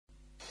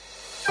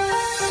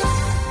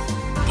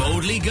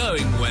boldly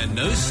going where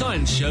no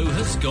science show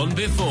has gone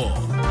before.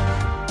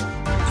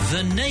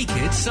 The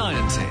Naked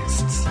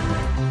Scientists.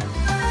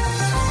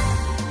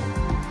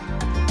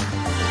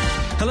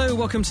 Hello,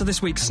 welcome to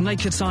this week's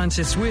Naked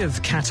Scientists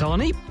with Kat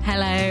Arney.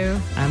 Hello.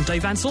 And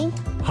Dave Ansell.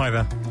 Hi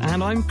there.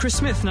 And I'm Chris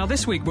Smith. Now,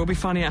 this week we'll be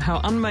finding out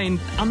how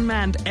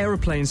unmanned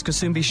aeroplanes could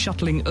soon be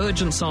shuttling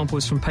urgent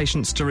samples from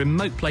patients to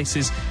remote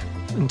places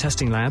and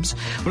testing labs.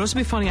 We'll also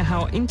be finding out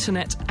how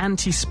internet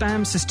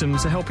anti-spam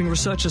systems are helping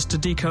researchers to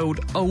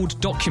decode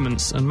old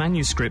documents and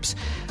manuscripts.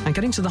 And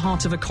getting to the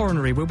heart of a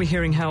coronary, we'll be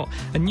hearing how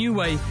a new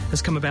way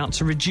has come about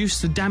to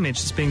reduce the damage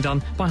that's being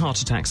done by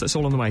heart attacks. That's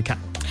all on the way, Kat.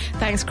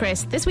 Thanks,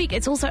 Chris. This week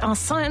it's also our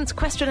science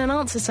question and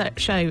answer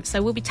show,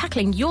 so we'll be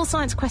tackling your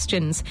science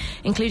questions,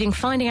 including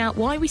finding out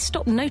why we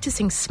stop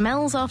noticing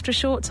smells after a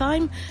short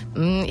time.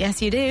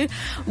 Yes, you do.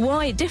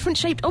 Why different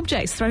shaped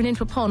objects thrown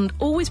into a pond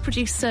always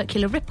produce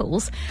circular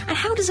ripples,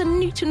 and how does a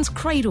Newton's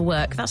cradle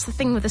work? That's the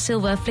thing with the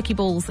silver flicky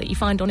balls that you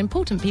find on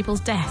important people's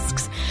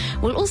desks.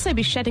 We'll also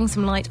be shedding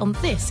some light on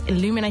this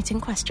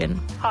illuminating question.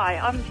 Hi,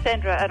 I'm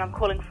Sandra and I'm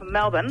calling from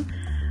Melbourne.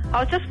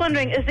 I was just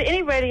wondering, is there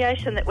any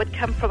radiation that would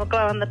come from a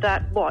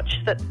glow-in-the-dark watch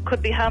that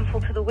could be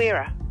harmful to the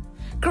wearer?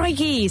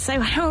 Crikey, so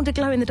how do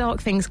glow-in-the-dark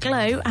things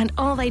glow, and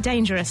are they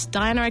dangerous?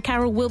 Diana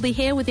O'Carroll will be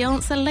here with the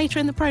answer later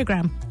in the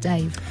programme.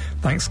 Dave.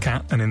 Thanks,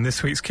 Kat. And in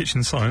this week's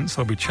Kitchen Science,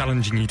 I'll be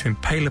challenging you to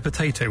impale a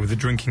potato with a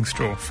drinking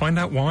straw. Find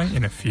out why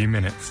in a few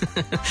minutes.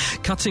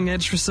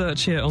 Cutting-edge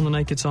research here on The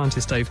Naked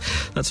Scientist, Dave.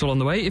 That's all on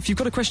the way. If you've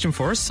got a question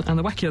for us, and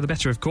the wackier the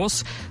better, of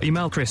course,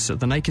 email Chris at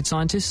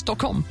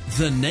thenakedscientist.com.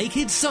 The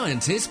Naked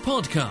Scientist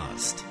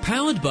Podcast.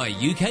 Powered by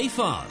UK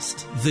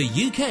Fast, the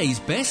UK's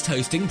best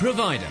hosting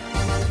provider.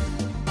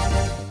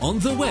 On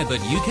the web at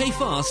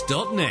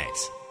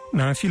ukfast.net.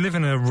 Now, if you live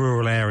in a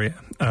rural area,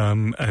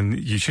 and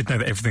you should know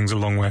that everything's a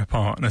long way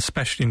apart, and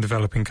especially in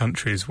developing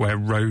countries where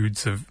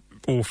roads are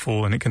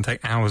awful and it can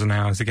take hours and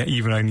hours to get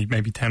even only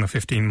maybe 10 or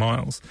 15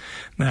 miles.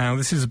 Now,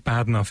 this is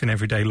bad enough in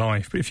everyday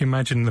life, but if you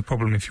imagine the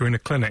problem if you're in a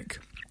clinic,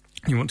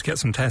 you want to get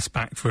some tests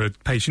back for a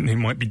patient who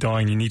might be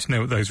dying, you need to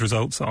know what those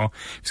results are.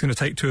 It's going to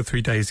take 2 or 3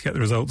 days to get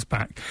the results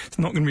back. It's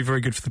not going to be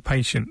very good for the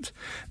patient.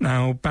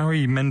 Now,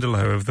 Barry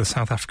Mendelow of the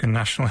South African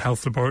National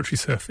Health Laboratory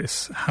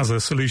Service has a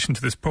solution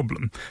to this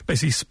problem.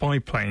 Basically, spy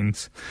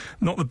planes,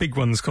 not the big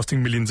ones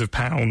costing millions of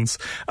pounds,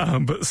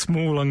 but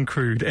small,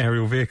 uncrewed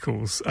aerial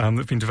vehicles that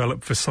have been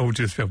developed for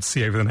soldiers to be able to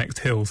see over the next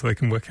hill so they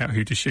can work out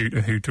who to shoot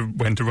and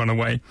when to run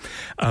away.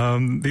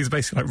 These are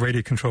basically like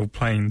radio-controlled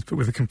planes, but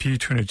with a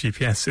computer and a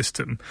GPS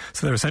system.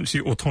 So they're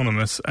essentially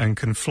autonomous and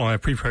can fly a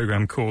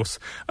pre-programmed course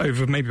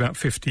over maybe about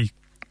 50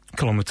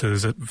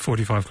 kilometres at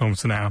 45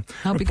 kilometres an hour.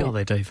 How big are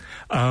they, Dave?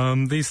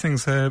 These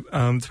things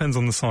depends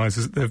on the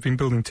size. They've been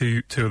building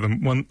two of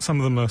them. Some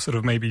of them are sort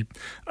of maybe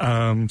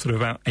sort of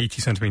about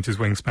 80 centimetres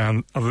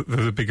wingspan.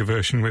 There's a bigger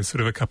version with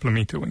sort of a couple of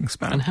metre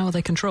wingspan. And how are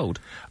they controlled?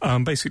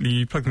 Basically,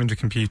 you plug them into a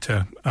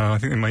computer. I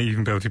think they may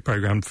even be able to be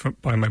programmed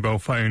by a mobile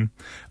phone.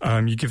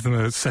 You give them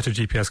a set of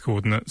GPS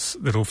coordinates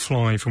that'll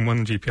fly from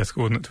one GPS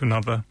coordinate to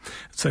another.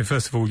 So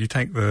first of all, you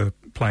take the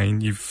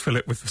plane, you fill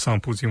it with the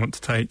samples you want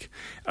to take.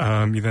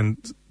 You then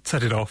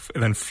set it off, it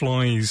then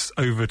flies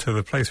over to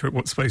the place where it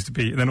was supposed to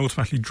be, and then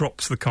automatically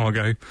drops the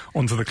cargo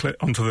onto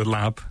the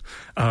lab.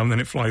 Then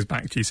it flies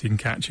back to you so you can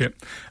catch it.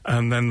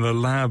 And then the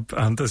lab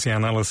does the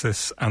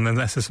analysis and then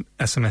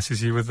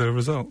SMSs you with the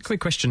results. Quick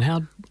question,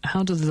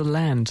 how does the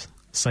land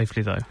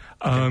safely, though?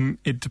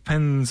 It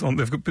depends on...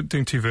 They've got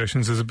doing 2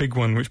 versions. There's a big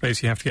one which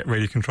basically you have to get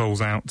radio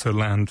controls out to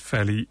land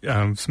fairly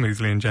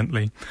smoothly and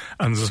gently.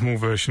 And there's a small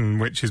version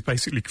which is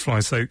basically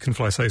can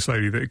fly so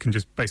slowly that it can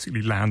just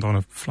basically land on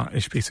a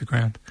flattish piece of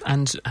ground.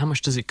 And how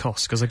much does it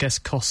cost? Because I guess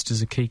cost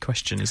is a key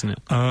question, isn't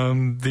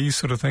it? These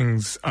sort of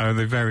things,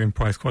 they vary in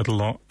price quite a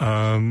lot.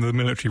 The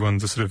military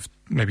ones are sort of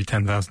maybe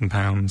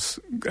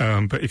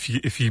 £10,000. But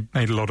if you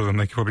made a lot of them,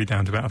 they could probably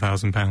down to about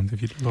 £1,000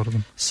 if you did a lot of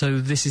them. So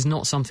this is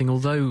not something,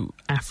 although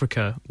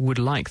Africa would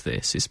like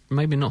this, it's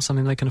maybe not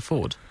something they can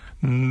afford?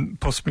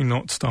 Possibly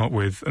not to start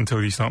with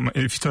until you start...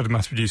 If you started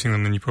mass producing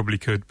them, then you probably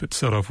could, but to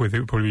start off with, it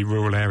would probably be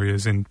rural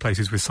areas in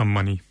places with some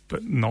money,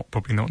 but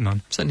probably not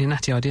none. Certainly a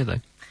natty idea,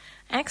 though.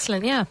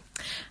 Excellent, yeah.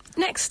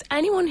 Next,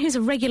 anyone who's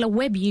a regular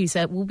web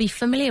user will be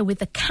familiar with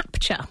the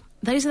CAPTCHA.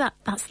 That's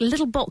the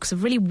little box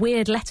of really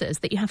weird letters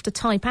that you have to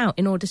type out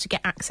in order to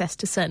get access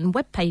to certain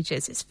web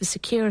pages. It's for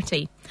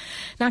security.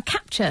 Now,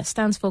 CAPTCHA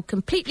stands for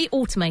Completely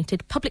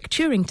Automated Public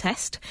Turing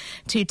Test,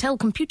 to tell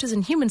computers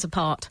and humans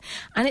apart.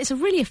 And it's a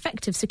really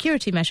effective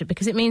security measure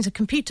because it means a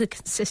computer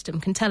system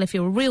can tell if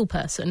you're a real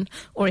person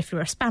or if you're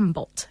a spam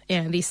bot.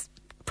 These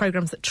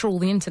programs that trawl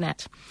the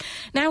internet.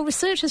 Now,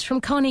 researchers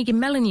from Carnegie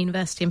Mellon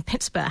University in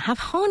Pittsburgh have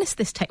harnessed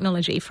this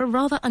technology for a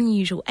rather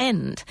unusual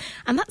end,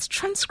 and that's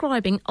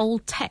transcribing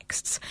old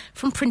texts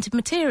from printed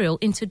material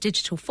into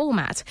digital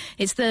format.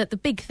 It's the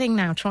big thing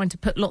now, trying to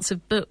put lots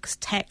of books,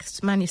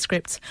 texts,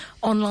 manuscripts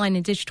online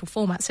in digital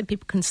format so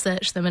people can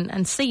search them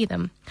and see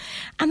them.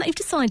 And they've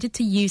decided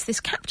to use this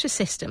CAPTCHA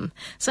system.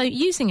 So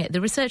using it, the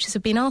researchers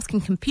have been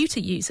asking computer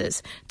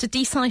users to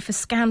decipher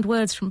scanned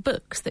words from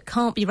books that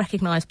can't be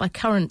recognised by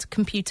current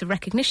computer computer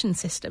recognition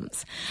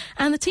systems.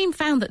 And the team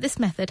found that this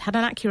method had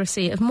an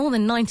accuracy of more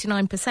than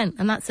 99%,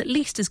 and that's at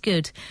least as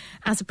good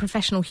as a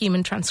professional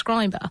human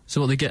transcriber.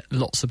 So they get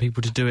lots of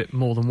people to do it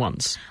more than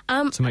once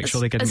to make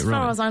sure they're getting it right?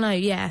 As far as I know,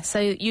 yeah. So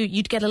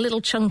you'd get a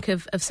little chunk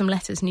of some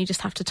letters and you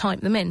just have to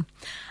type them in.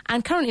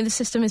 And currently the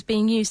system is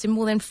being used in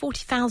more than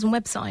 40,000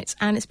 websites,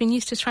 and it's been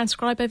used to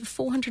transcribe over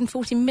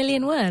 440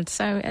 million words.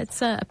 So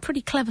it's a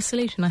pretty clever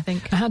solution, I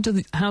think. How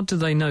do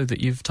they know that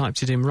you've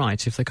typed it in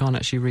right if they can't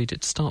actually read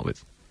it to start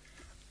with?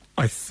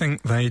 I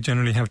think they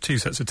generally have two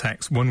sets of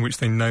text, one which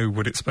they know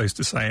what it's supposed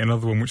to say,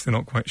 another one which they're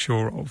not quite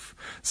sure of.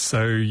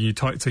 So you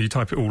type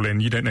it all in,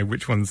 you don't know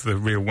which one's the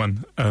real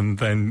one, and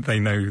then they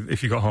know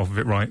if you got half of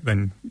it right,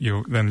 then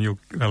they'll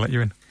let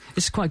you in.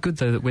 It's quite good,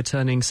 though, that we're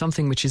turning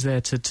something which is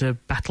there to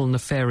battle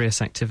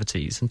nefarious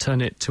activities and turn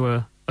it to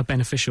a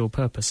beneficial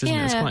purpose, isn't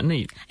it? It's quite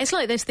neat. It's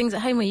like those things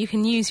at home where you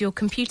can use your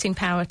computing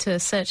power to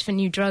search for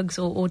new drugs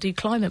or do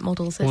climate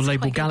models. Or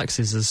label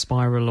galaxies as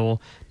spiral or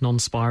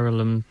non-spiral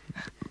and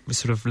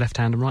sort of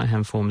left-hand and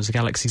right-hand forms. The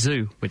Galaxy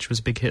Zoo, which was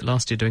a big hit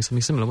last year, doing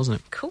something similar, wasn't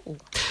it? Cool.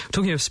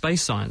 Talking of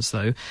space science,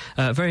 though,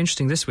 very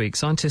interesting this week,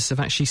 scientists have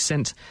actually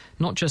sent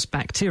not just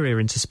bacteria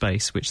into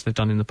space, which they've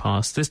done in the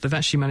past, they've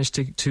actually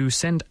managed to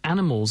send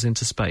animals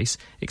into space,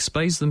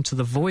 expose them to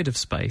the void of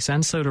space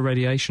and solar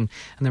radiation,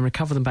 and then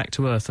recover them back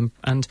to Earth,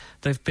 and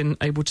they've been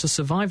able to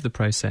survive the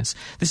process.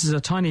 This is a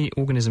tiny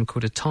organism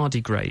called a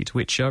tardigrade,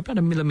 which are about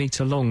 1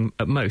 millimetre long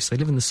at most. They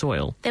live in the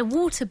soil. They're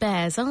water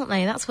bears, aren't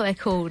they? That's what they're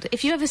called.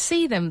 If you ever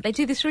see them, they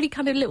do this really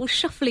kind of little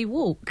shuffly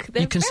walk.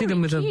 You can see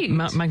them with a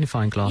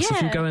magnifying glass. Yeah.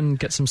 If you go and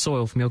get some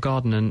soil from your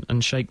garden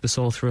and shake the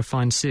soil through a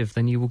fine sieve,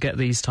 then you will get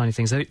these tiny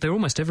things. They're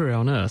almost everywhere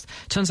on Earth.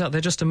 Turns out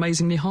they're just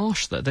amazingly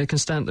harsh. They can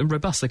stand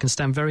robust. They can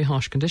stand very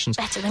harsh conditions.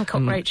 Better than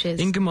cockroaches.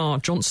 Ingemar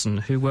Johnson,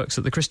 who works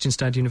at the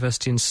Kristianstad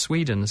University in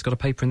Sweden, has got a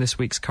paper in this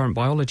week's Current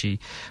Biology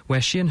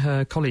where she and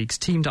her colleagues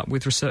teamed up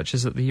with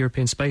researchers at the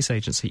European Space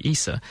Agency,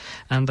 ESA,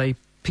 and they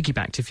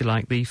piggybacked, if you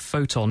like, the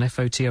Photon,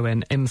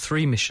 F-O-T-O-N,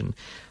 M3 mission,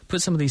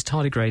 put some of these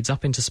tardigrades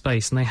up into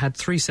space, and they had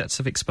 3 sets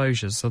of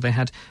exposures. So they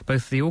had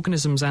both the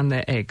organisms and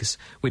their eggs,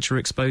 which were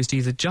exposed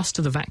either just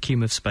to the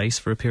vacuum of space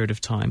for a period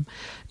of time,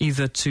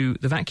 either to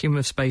the vacuum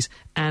of space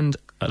and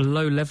a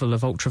low level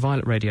of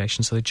ultraviolet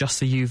radiation, so just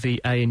the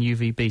UVA and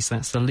UVB, so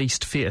that's the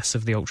least fierce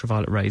of the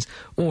ultraviolet rays,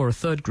 or a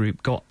third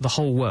group got the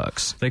whole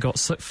works. They got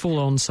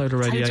full-on solar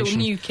radiation. Total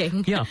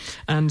nuking. Yeah,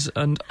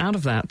 and out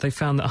of that, they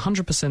found that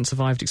 100%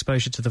 survived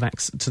exposure to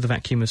the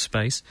vacuum of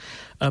space.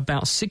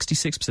 About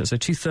 66%, so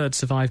 2/3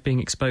 survived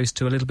being exposed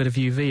to a little bit of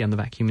UV and the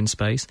vacuum in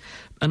space,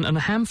 and a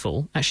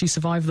handful actually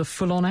survived the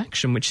full-on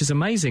action, which is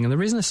amazing. And the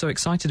reason they're so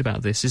excited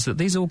about this is that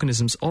these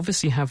organisms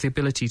obviously have the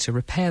ability to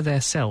repair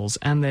their cells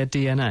and their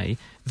DNA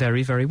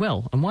very, very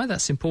well. And why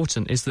that's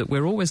important is that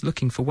we're always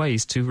looking for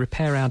ways to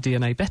repair our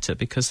DNA better,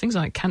 because things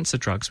like cancer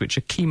drugs, which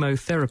are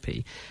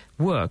chemotherapy,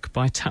 work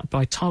by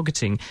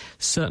targeting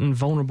certain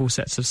vulnerable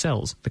sets of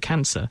cells, the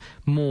cancer,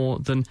 more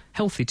than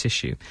healthy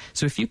tissue.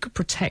 So if you could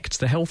protect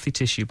the healthy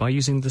tissue by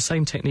using the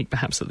same technique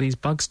perhaps that these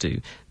bugs do,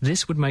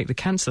 this would make the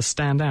cancer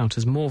stand out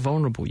as more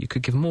vulnerable. You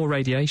could give more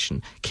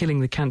radiation,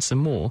 killing the cancer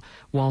more,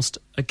 whilst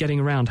getting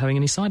around having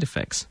any side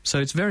effects. So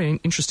it's a very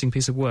interesting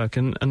piece of work,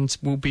 and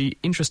will be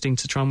interesting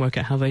to try and work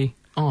out how they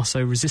are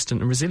so resistant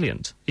and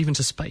resilient, even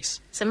to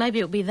space. So maybe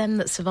it'll be them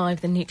that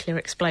survive the nuclear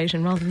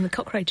explosion rather than the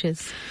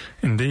cockroaches.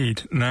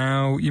 Indeed.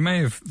 Now, you may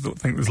have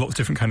think there's lots of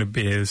different kind of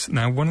beers.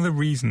 Now, one of the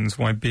reasons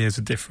why beers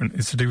are different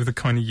is to do with the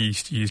kind of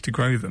yeast you use to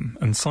grow them.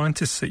 And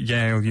scientists at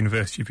Yale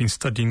University have been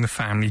studying the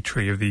family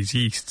tree of these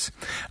yeasts,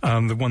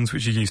 the ones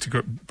which are used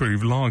to brew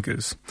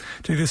lagers.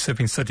 To do this, they've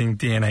been studying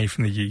DNA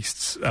from the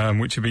yeasts,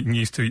 which have been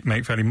used to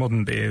make fairly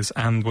modern beers,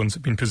 and ones that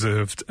have been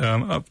preserved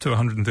up to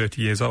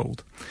 130 years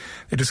old.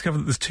 They discovered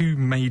that there's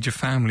 2 major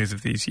families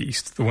of these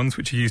yeasts, the ones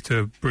which are used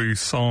to brew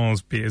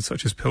Saaz beers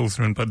such as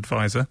Pilsner and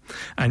Budweiser,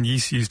 and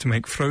yeast used to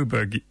make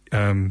Froberg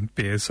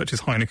beers such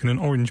as Heineken and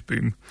Orange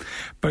Boom.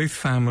 Both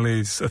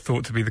families are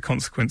thought to be the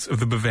consequence of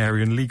the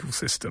Bavarian legal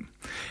system.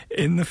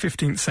 In the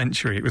 15th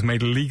century, it was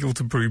made illegal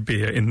to brew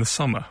beer in the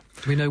summer.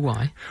 Do we know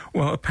why?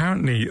 Well,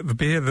 apparently the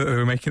beer that they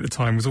were making at the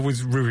time was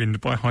always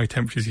ruined by high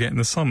temperatures you get in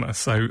the summer,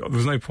 so there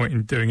was no point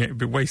in doing it. It would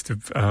be a waste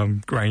of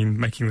grain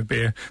making the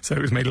beer, so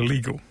it was made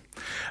illegal.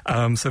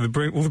 So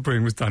all the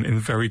brewing was done in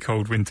very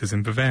cold winters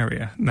in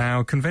Bavaria.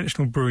 Now,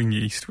 conventional brewing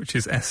yeast, which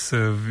is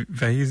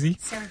Cerevisiae.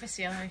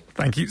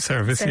 Thank you,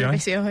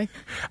 Cerevisiae.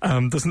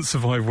 Doesn't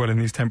survive well in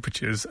these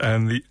temperatures,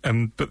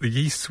 but the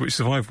yeasts which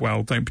survive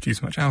well don't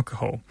produce much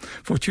alcohol.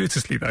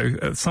 Fortuitously, though,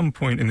 at some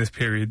point in this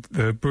period,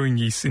 the brewing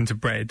yeast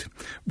interbred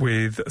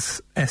with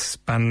S.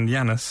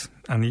 Banianus,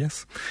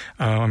 Anies,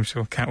 I'm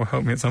sure Kat will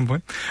help me at some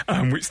point,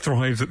 which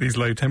thrives at these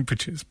low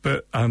temperatures,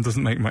 but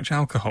doesn't make much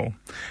alcohol.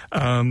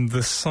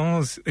 The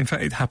Saaz, in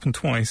fact, it happened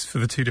twice for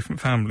the 2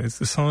 different families.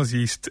 The Saaz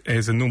yeast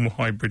is a normal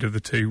hybrid of the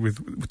 2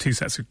 with 2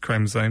 sets of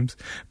chromosomes,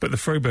 but the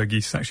Froberg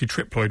yeast is actually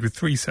triploid with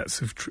 3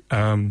 sets of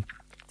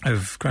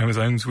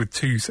chromosomes, with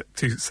two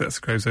sets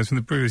of chromosomes from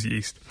the brewer's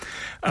yeast.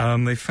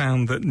 They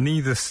found that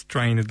neither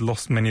strain had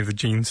lost many of the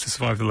genes to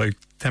survive the low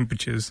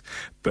temperatures,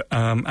 but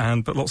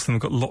lots of them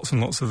have got lots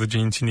and lots of the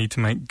genes you need to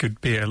make good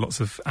beer, lots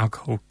of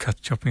alcohol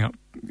chopping up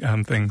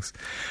things.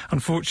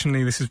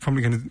 Unfortunately, this is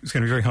probably going to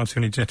be very hard to do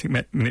any genetic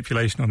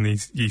manipulation on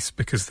these yeasts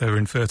because they're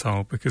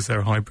infertile, because they're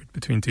a hybrid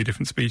between two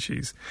different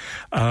species.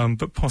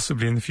 But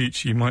possibly in the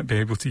future you might be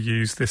able to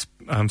use this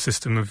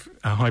system of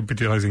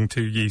hybridizing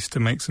two yeasts to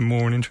make some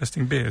more and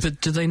interesting beers.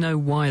 But do they know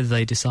why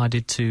they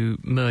decided to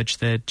merge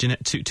their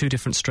two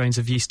different strains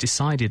of yeast?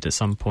 Decided at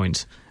some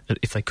point,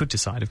 if they could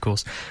decide, of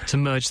course, to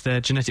merge their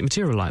genetic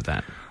material like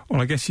that?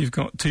 Well, I guess you've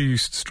got two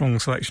strong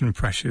selection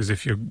pressures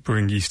if you're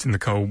brewing yeast in the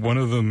cold. One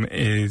of them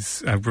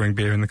is brewing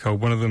beer in the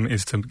cold. One of them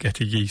is to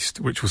get a yeast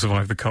which will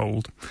survive the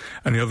cold.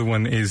 And the other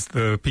one is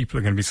the people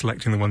are going to be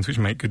selecting the ones which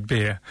make good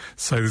beer.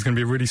 So there's going to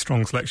be a really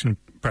strong selection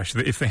pressure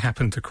that if they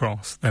happen to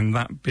cross, then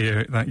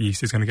that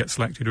yeast is going to get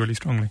selected really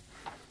strongly.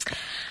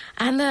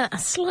 And a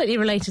slightly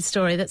related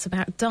story that's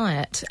about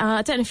diet.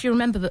 I don't know if you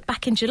remember, but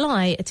back in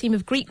July, a team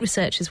of Greek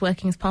researchers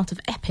working as part of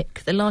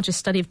EPIC, the largest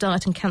study of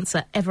diet and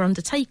cancer ever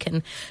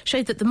undertaken,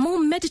 showed that the more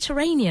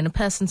Mediterranean a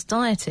person's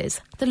diet is,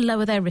 the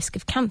lower their risk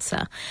of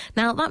cancer.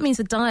 Now, that means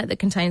a diet that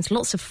contains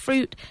lots of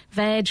fruit,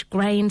 veg,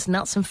 grains,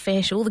 nuts and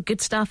fish, all the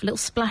good stuff, a little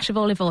splash of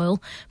olive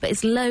oil, but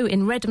it's low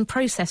in red and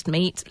processed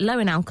meat, low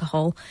in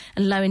alcohol,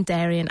 and low in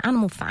dairy and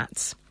animal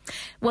fats.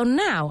 Well,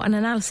 now an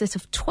analysis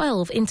of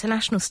 12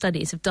 international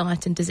studies of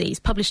diet and disease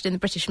published in the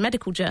British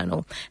Medical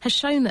Journal has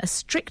shown that a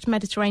strict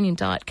Mediterranean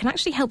diet can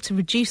actually help to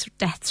reduce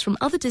deaths from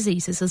other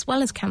diseases as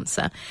well as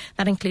cancer.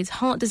 That includes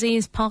heart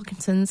disease,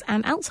 Parkinson's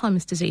and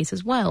Alzheimer's disease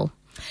as well.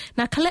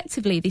 Now,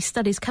 collectively, these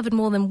studies covered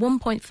more than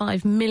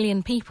 1.5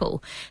 million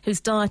people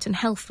whose diet and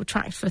health were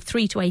tracked for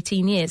 3 to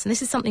 18 years. And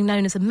this is something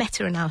known as a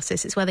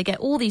meta-analysis. It's where they get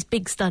all these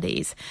big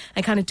studies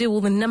and kind of do all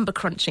the number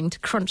crunching to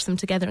crunch them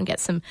together and get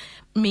some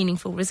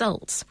meaningful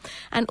results.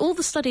 And all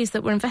the studies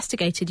that were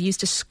investigated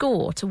used a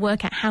score to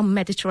work out how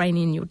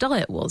Mediterranean your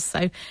diet was.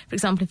 So, for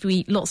example, if you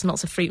eat lots and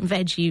lots of fruit and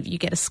veg, you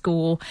get a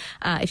score.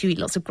 If you eat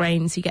lots of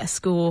grains, you get a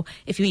score.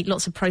 If you eat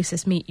lots of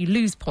processed meat, you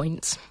lose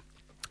points.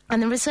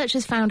 And the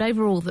researchers found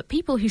overall that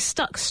people who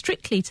stuck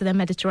strictly to their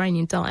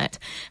Mediterranean diet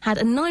had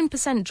a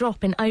 9%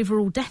 drop in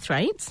overall death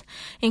rates,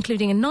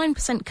 including a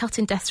 9% cut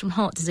in deaths from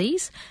heart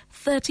disease,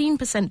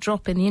 13%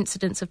 drop in the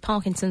incidence of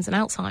Parkinson's and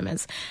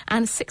Alzheimer's,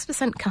 and a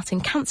 6% cut in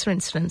cancer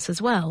incidence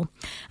as well.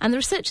 And the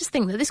researchers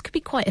think that this could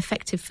be quite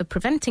effective for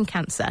preventing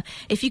cancer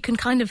if you can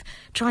kind of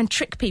try and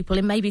trick people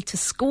in maybe to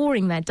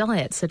scoring their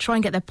diet, so try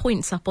and get their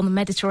points up on the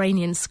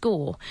Mediterranean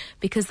score,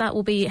 because that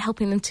will be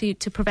helping them to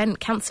prevent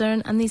cancer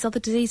and these other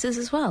diseases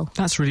as well.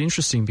 That's really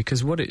interesting,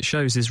 because what it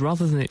shows is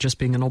rather than it just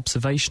being an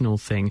observational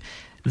thing,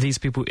 these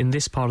people in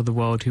this part of the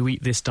world who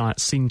eat this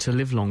diet seem to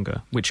live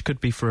longer, which could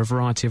be for a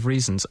variety of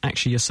reasons.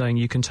 Actually, you're saying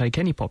you can take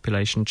any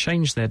population,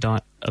 change their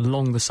diet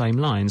along the same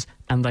lines,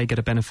 and they get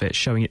a benefit,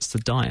 showing it's the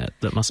diet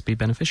that must be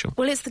beneficial.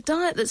 Well, it's the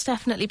diet that's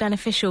definitely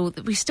beneficial.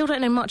 We still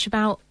don't know much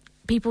about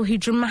people who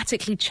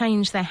dramatically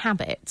change their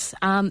habits.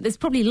 There's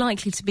probably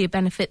likely to be a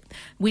benefit.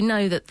 We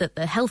know that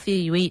the healthier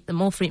you eat, the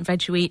more fruit and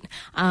veg you eat,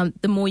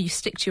 the more you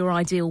stick to your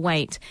ideal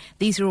weight.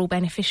 These are all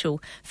beneficial.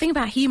 The thing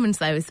about humans,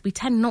 though, is we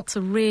tend not to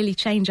really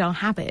change our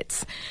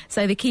habits.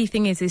 So the key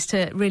thing is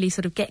to really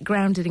sort of get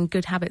grounded in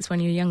good habits when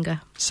you're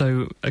younger.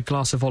 So a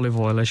glass of olive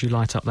oil as you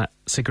light up that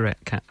cigarette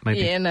cap, maybe?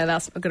 Yeah, no,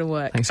 that's not going to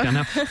work. Thanks, Gail.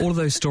 Now, all of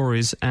those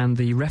stories and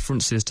the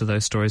references to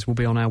those stories will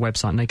be on our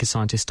website,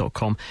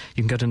 nakedscientist.com.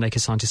 You can go to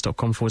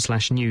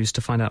nakedscientist.com/news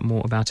to find out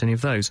more about any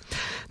of those.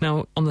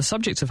 Now, on the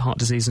subject of heart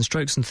disease and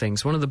strokes and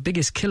things, one of the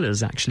biggest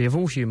killers, actually, of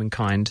all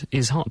humankind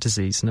is heart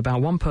disease, and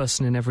about 1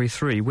 person in every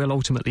 3 will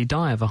ultimately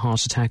die of a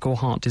heart attack or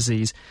heart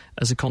disease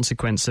as a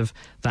consequence of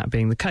that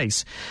being the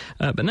case.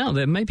 But now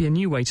there may be a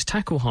new way to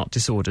tackle heart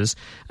disorders,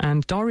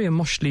 and Daria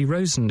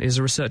Moshly-Rosen is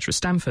a researcher at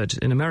Stanford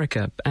in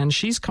America, and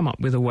she's come up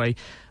with a way,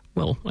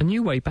 well, a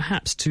new way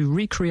perhaps, to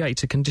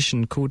recreate a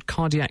condition called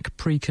cardiac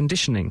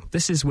preconditioning.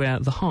 This is where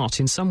the heart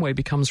in some way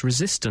becomes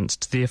resistant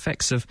to the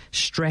effects of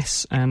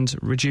stress and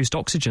reduced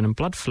oxygen and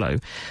blood flow,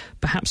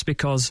 perhaps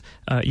because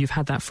you've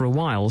had that for a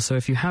while. So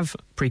if you have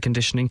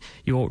preconditioning,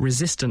 you're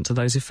resistant to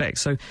those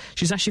effects. So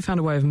she's actually found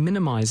a way of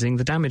minimising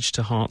the damage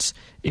to hearts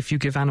if you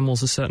give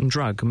animals a certain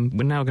drug. And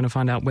we're now going to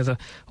find out whether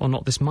or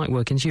not this might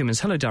work in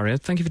humans. Hello, Daria.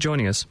 Thank you for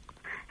joining us.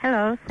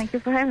 Hello. Thank you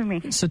for having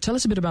me. So tell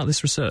us a bit about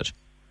this research.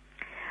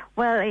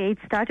 Well, it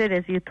started,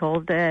 as you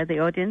told the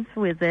audience,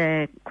 with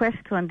a quest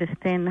to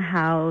understand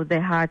how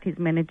the heart is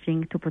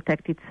managing to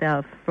protect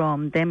itself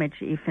from damage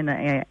if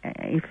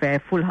a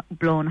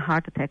full-blown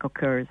heart attack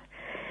occurs.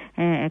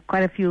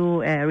 Quite a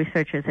few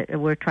researchers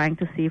were trying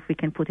to see if we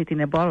can put it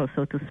in a bottle,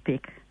 so to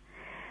speak.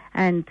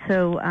 And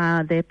so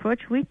the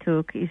approach we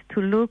took is to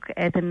look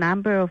at a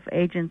number of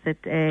agents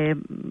that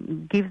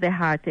give the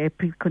heart a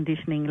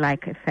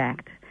preconditioning-like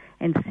effect,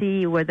 and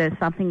see whether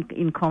something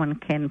in common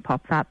can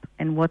pop up.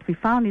 And what we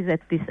found is that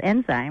this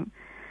enzyme,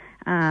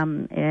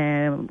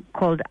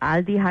 called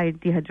aldehyde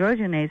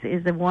dehydrogenase,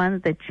 is the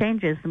one that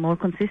changes more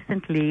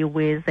consistently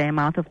with the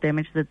amount of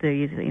damage that there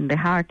is in the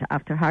heart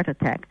after heart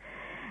attack.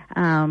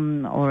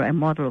 or a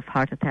model of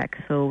heart attack.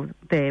 So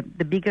the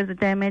bigger the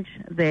damage,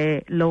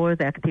 the lower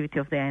the activity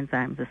of the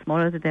enzyme. The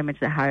smaller the damage,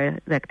 the higher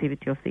the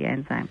activity of the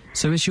enzyme.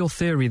 So is your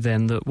theory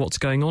then that what's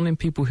going on in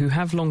people who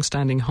have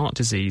long-standing heart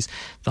disease,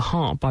 the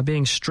heart, by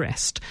being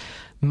stressed,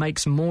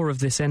 makes more of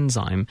this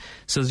enzyme,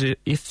 so that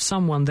if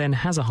someone then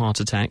has a heart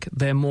attack,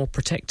 they're more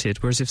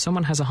protected, whereas if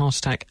someone has a heart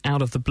attack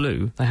out of the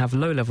blue, they have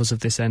low levels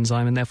of this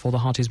enzyme and therefore the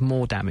heart is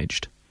more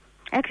damaged?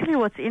 Actually,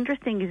 what's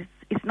interesting is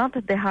it's not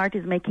that the heart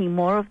is making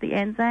more of the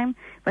enzyme,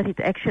 but it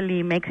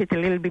actually makes it a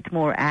little bit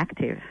more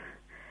active.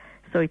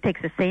 So it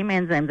takes the same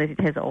enzyme that it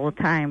has all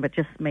the time, but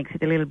just makes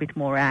it a little bit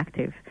more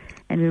active.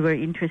 And we were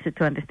interested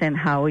to understand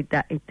how it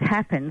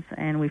happens,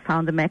 and we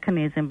found the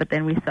mechanism, but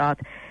then we thought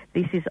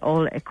this is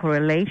all a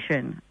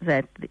correlation,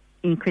 that the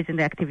increase in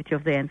the activity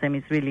of the enzyme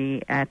is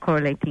really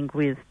correlating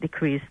with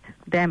decreased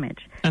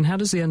damage. And how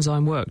does the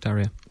enzyme work,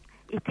 Daria?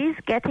 It is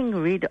getting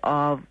rid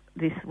of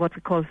this, what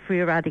we call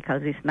free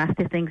radicals, these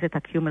nasty things that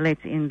accumulate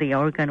in the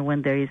organ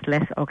when there is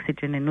less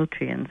oxygen and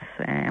nutrients.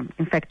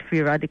 In fact,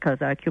 free radicals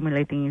are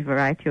accumulating in a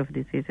variety of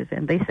diseases,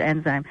 and this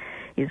enzyme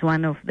is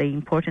one of the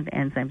important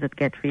enzymes that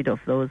get rid of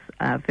those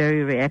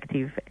very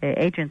reactive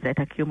agents that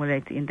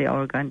accumulate in the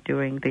organ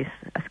during these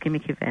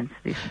ischemic events,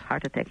 these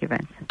heart attack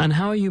events. And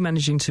how are you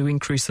managing to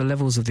increase the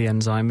levels of the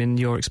enzyme in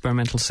your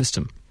experimental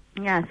system?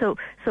 Yeah, so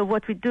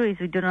what we do is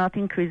we do not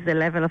increase the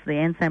level of the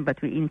enzyme,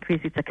 but we increase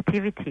its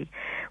activity.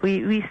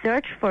 We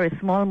search for a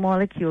small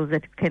molecule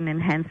that can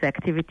enhance the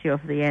activity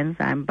of the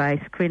enzyme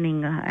by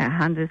screening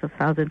hundreds of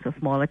thousands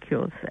of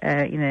molecules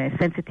in a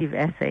sensitive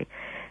assay.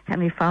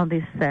 And we found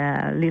this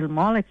little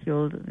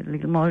molecule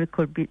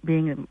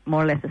being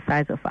more or less the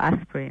size of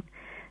aspirin,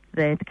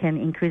 that can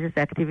increase the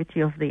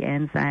activity of the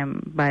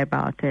enzyme by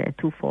about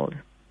twofold.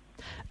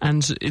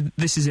 And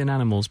this is in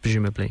animals,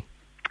 presumably?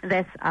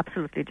 That's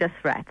absolutely just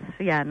rats.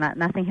 Yeah,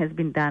 nothing has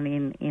been done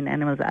in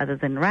animals other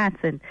than rats,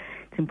 and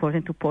it's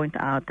important to point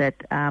out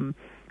that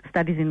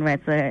studies in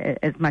rats,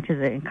 as much as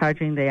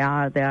encouraging they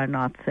are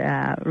not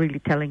really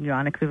telling you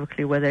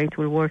unequivocally whether it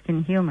will work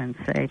in humans.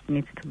 It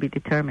needs to be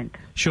determined.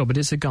 Sure, but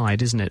it's a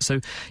guide, isn't it? So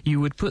you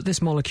would put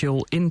this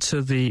molecule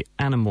into the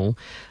animal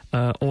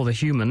or the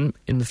human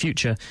in the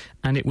future,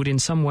 and it would in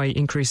some way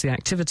increase the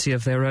activity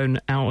of their own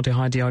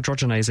aldehyde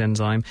dehydrogenase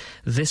enzyme.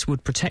 This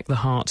would protect the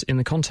heart in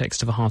the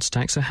context of a heart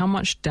attack. So how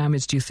much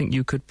damage do you think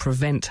you could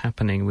prevent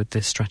happening with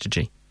this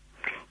strategy?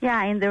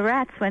 Yeah, in the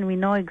rats, when we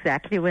know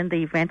exactly when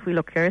the event will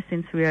occur,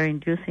 since we are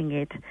inducing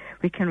it,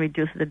 we can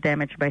reduce the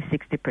damage by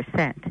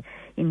 60%.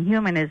 In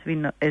human, as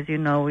you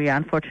know, we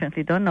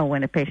unfortunately don't know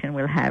when a patient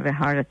will have a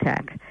heart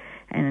attack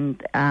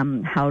and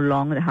how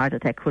long the heart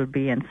attack will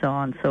be and so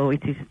on. So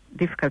it is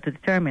difficult to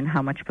determine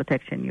how much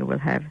protection you will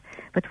have.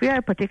 But we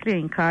are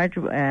particularly encouraged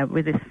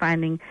with this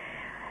finding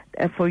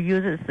for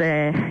users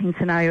in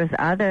scenarios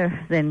other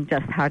than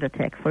just heart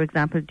attack. For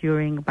example,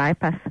 during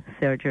bypass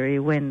surgery,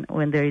 when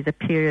there is a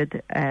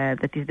period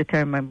that is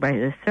determined by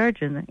the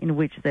surgeon in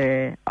which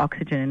the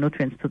oxygen and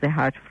nutrients to the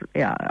heart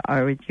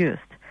are reduced.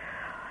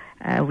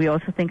 We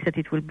also think that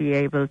it will be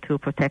able to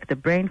protect the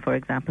brain, for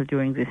example,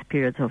 during these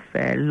periods of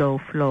low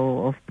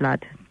flow of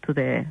blood to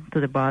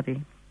the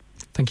body.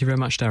 Thank you very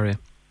much, Daria.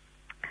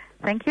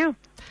 Thank you.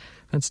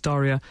 That's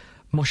Daria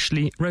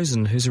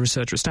Moschly-Rosen, who's a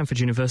researcher at Stanford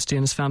University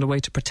and has found a way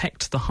to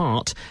protect the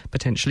heart,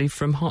 potentially,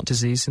 from heart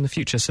disease in the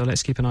future. So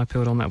let's keep an eye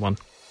peeled on that one.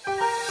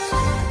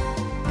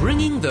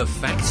 Bringing the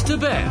facts to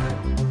bear.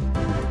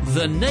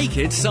 The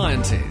Naked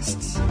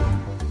Scientists.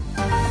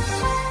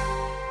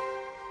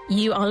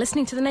 You are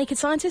listening to The Naked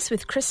Scientists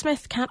with Chris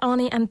Smith, Kat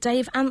Arney and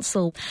Dave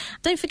Ansell.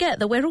 Don't forget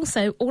that we're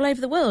also all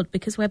over the world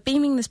because we're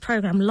beaming this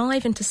programme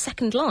live into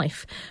Second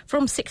Life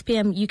from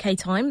 6pm UK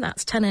time.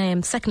 That's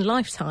 10am Second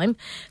Life time.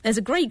 There's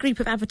a great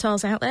group of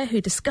avatars out there who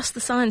discuss the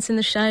science in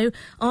the show,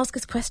 ask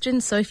us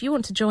questions, so if you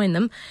want to join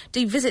them,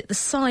 do visit the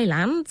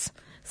Scilands.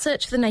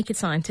 Search for The Naked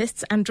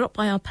Scientists and drop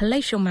by our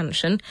palatial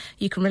mansion.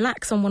 You can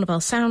relax on one of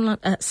our sun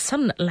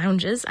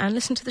lounges and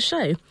listen to the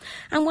show.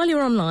 And while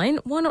you're online,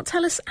 why not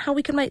tell us how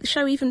we can make the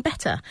show even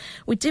better?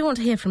 We do want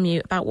to hear from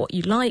you about what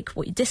you like,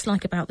 what you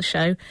dislike about the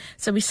show.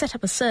 So we set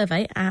up a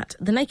survey at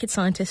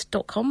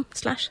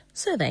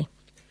thenakedscientist.com/survey.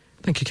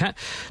 Thank you, Kat.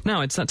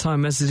 Now, it's that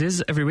time, as it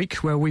is every week,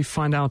 where we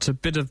find out a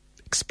bit of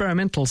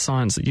experimental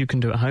science that you can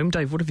do at home.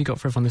 Dave, what have you got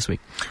for everyone this week?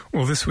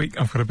 Well, this week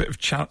I've got a bit of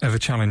a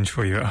challenge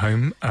for you at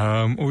home.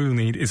 All you'll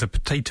need is a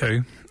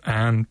potato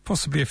and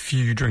possibly a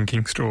few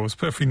drinking straws,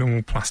 perfectly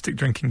normal plastic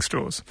drinking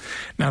straws.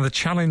 Now, the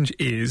challenge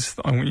is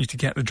that I want you to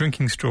get the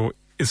drinking straw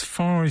as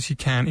far as you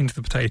can into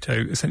the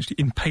potato, essentially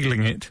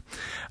impaling it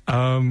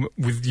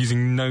with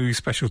using no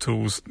special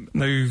tools,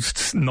 no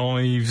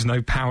knives,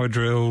 no power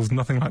drills,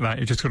 nothing like that.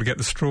 You've just got to get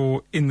the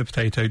straw in the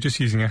potato, just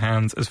using your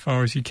hands as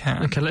far as you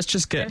can. OK, let's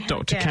just get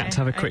Dr. Kat to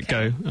have a quick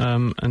go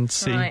and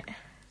see. Right.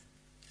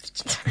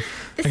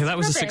 OK, that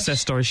was a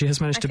success story. She has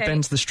managed to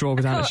bend the straw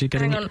without actually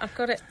getting Hang on, I've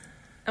got it.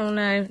 Oh,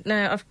 no,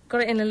 I've got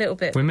it in a little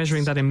bit. We're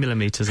measuring that in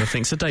millimetres, I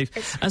think. So, Dave,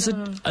 as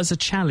a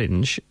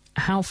challenge,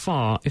 how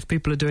far, if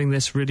people are doing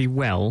this really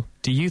well,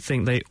 do you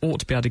think they ought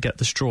to be able to get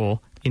the straw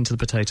into the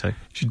potato? You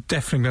should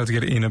definitely be able to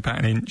get it in about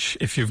an inch.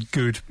 If you're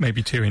good,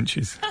 maybe 2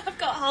 inches. I've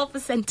got half a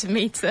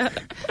centimetre.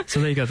 So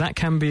there you go. That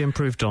can be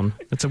improved on.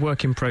 It's a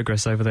work in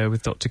progress over there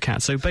with Dr.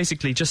 Cat. So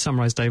basically, just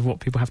summarise, Dave, what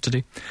people have to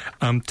do.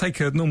 Take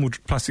a normal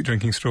plastic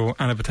drinking straw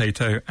and a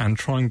potato and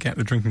try and get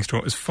the drinking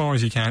straw as far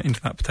as you can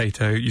into that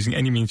potato using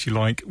any means you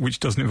like, which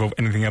doesn't involve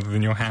anything other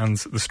than your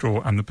hands, the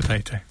straw and the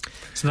potato.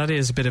 So that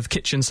is a bit of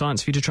kitchen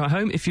science for you to try at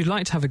home. If you'd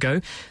like to have a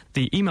go,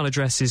 the email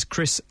address is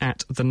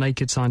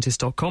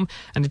chris@thenakedscientist.com,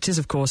 and it is,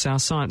 of course, our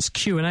science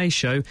Q&A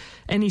show.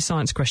 Any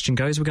science question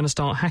goes. We're going to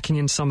start hacking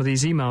into some of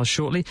these emails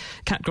shortly.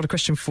 Kat, got a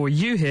question for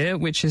you here,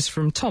 which is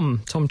from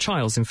Tom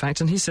Childs, in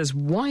fact, and he says,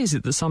 why is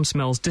it that some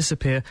smells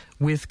disappear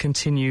with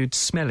continued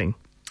smelling?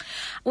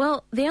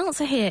 Well, the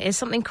answer here is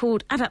something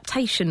called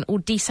adaptation or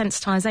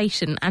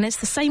desensitisation, and it's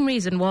the same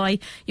reason why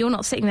you're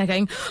not sitting there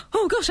going,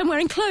 oh gosh, I'm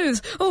wearing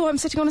clothes, oh, I'm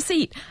sitting on a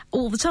seat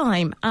all the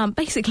time.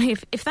 Basically,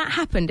 if that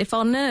happened, if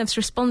our nerves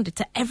responded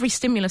to every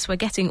stimulus we're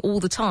getting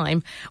all the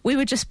time, we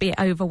would just be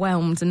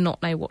overwhelmed and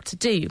not know what to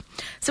do.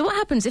 So what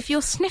happens if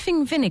you're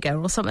sniffing vinegar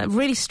or something, a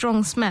really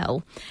strong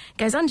smell,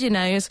 goes under your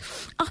nose,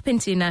 up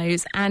into your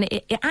nose, and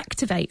it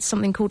activates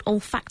something called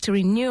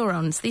olfactory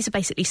neurons. These are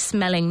basically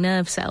smelling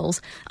nerve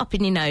cells up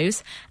in your nose,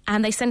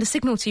 and they send a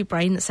signal to your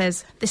brain that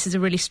says, this is a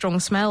really strong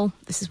smell,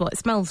 this is what it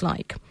smells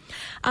like.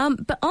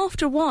 But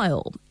after a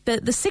while,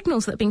 the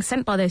signals that are being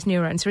sent by those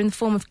neurons are in the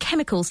form of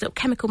chemicals, little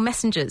chemical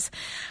messengers,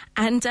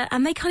 and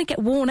they kind of get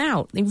worn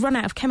out. They run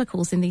out of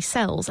chemicals in these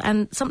cells,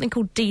 and something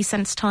called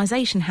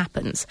desensitisation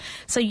happens.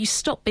 So you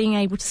stop being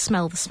able to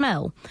smell the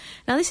smell.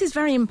 Now, this is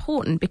very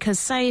important because,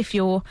 say, if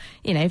you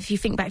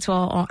think back to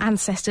our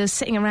ancestors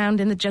sitting around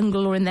in the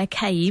jungle or in their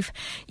cave,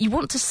 you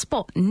want to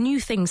spot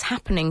new things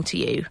happening to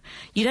you.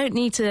 You don't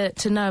need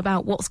to know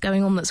about what's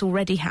going on that's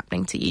already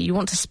happening to you. You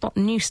want to spot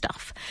new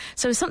stuff.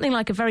 So something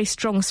like a very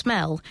strong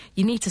smell,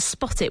 you need to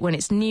spot it when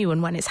it's new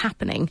and when it's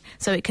happening,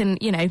 so it can,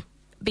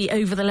 be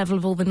over the level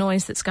of all the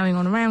noise that's going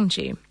on around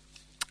you.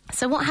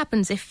 So what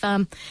happens if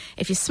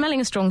you're smelling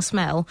a strong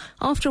smell,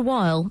 after a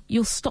while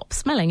you'll stop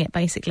smelling it,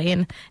 basically,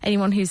 and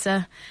anyone who's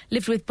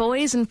lived with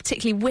boys and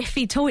particularly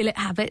whiffy toilet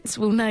habits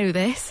will know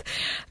this.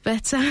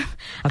 But I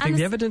think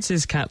the evidence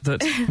is, Kat,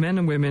 that men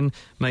and women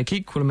make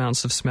equal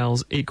amounts of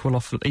smells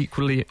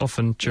equally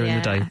often during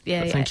the day.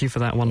 Thank you for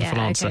that wonderful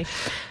answer. Okay.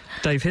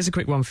 Dave, here's a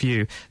quick one for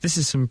you. This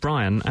is from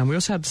Brian, and we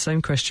also had the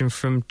same question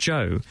from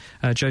Joe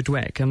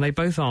Dweck, and they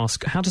both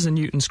ask, how does a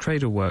Newton's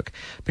cradle work?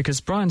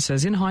 Because Brian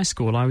says, in high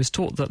school I was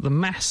taught that the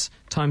mass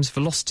times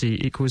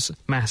velocity equals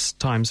mass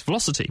times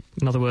velocity.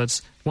 In other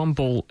words, one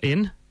ball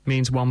in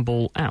means one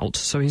ball out.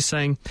 So he's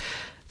saying,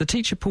 the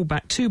teacher pulled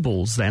back 2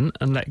 balls then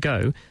and let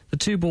go. The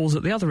 2 balls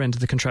at the other end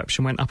of the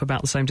contraption went up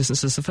about the same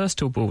distance as the first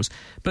 2 balls.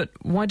 But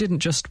why didn't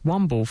just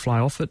one ball fly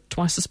off at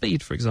twice the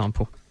speed, for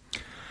example?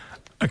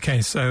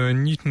 Okay, so a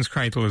Newton's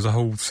cradle is a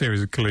whole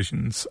series of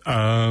collisions.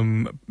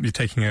 You're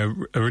taking a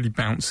really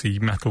bouncy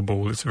metal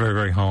ball, it's a very,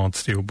 very hard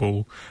steel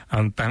ball,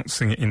 and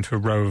bouncing it into a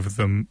row of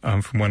them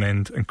from one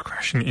end and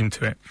crashing it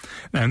into it.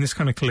 Now, in this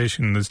kind of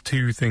collision, there's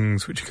 2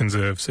 things which are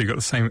conserved. So you've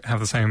got have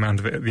the same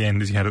amount of it at the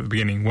end as you had at the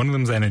beginning. One of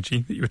them's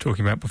energy, that you were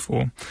talking about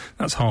before.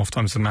 That's half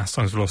times the mass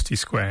times velocity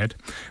squared.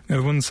 The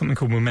other one's something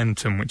called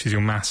momentum, which is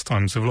your mass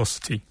times the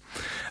velocity.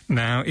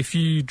 Now, if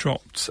you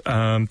dropped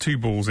 2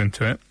 balls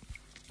into it,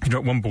 you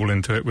drop 1 ball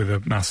into it with a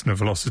mass and a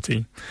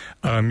velocity,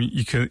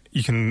 you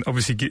can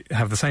obviously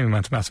have the same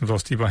amount of mass and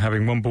velocity by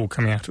having 1 ball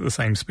coming out at the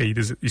same speed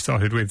as you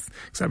started with,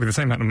 exactly the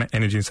same amount of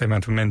energy and the same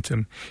amount of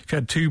momentum. If you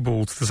had 2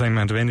 balls with the same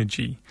amount of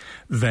energy,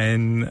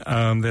 then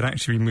they'd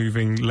actually be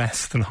moving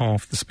less than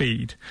half the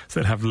speed, so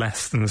they'd have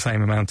less than the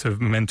same amount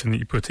of momentum that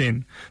you put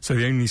in. So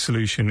the only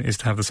solution is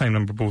to have the same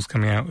number of balls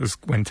coming out as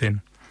went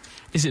in.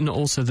 Is it not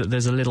also that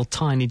there's a little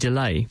tiny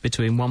delay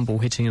between one ball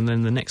hitting and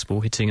then the next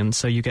ball hitting, and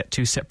so you get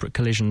 2 separate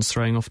collisions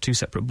throwing off 2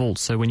 separate balls?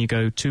 So when you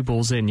go 2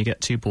 balls in, you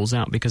get 2 balls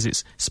out because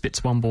it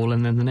spits 1 ball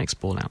and then the next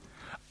ball out.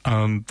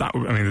 That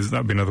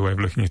would be another way of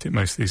looking at it.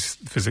 Most of these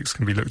physics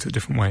can be looked at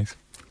different ways.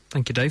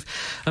 Thank you, Dave.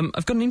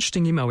 I've got an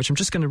interesting email which I'm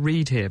just going to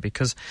read here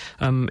because,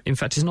 in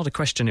fact, it's not a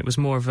question. It was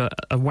more of a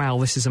wow,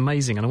 this is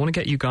amazing. And I want to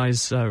get you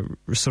guys sort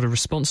of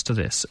response to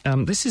this.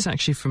 This is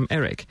actually from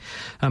Eric.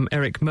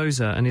 Eric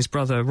Moser and his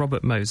brother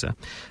Robert Moser.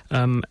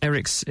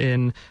 Eric's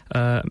in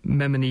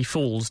Menomonee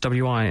Falls,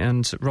 WI,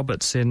 and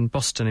Robert's in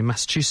Boston in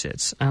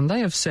Massachusetts. And they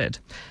have said,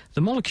 the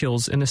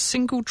molecules in a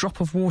single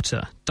drop of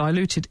water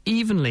diluted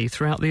evenly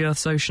throughout the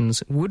Earth's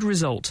oceans would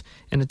result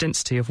in a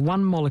density of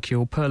 1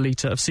 molecule per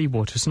litre of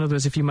seawater. So in other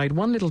words, if you made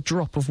 1 little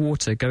drop of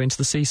water go into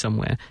the sea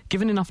somewhere,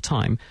 given enough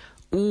time,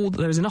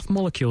 there's enough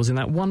molecules in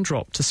that 1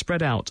 drop to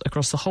spread out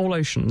across the whole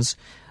oceans,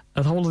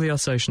 the whole of the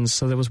Earth's oceans,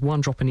 so there was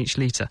 1 drop in each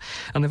litre.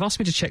 And they've asked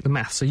me to check the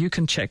math, so you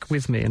can check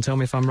with me and tell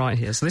me if I'm right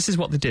here. So this is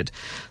what they did.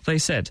 They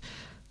said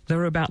there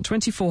are about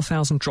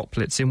 24,000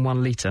 droplets in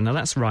 1 litre. Now,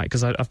 that's right,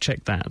 because I've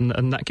checked that,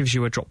 and that gives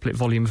you a droplet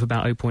volume of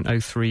about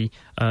 0.03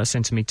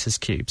 centimetres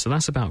cubed. So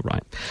that's about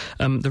right.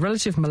 The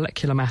relative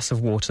molecular mass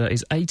of water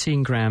is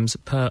 18 grams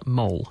per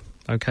mole.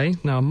 OK?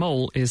 Now, a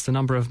mole is the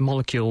number of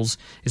molecules,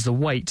 is the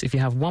weight. If you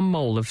have 1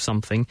 mole of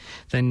something,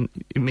 then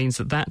it means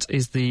that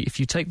is the... If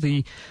you take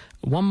the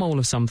 1 mole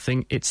of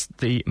something, it's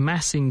the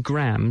mass in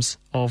grams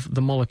of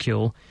the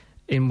molecule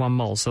in 1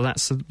 mole. So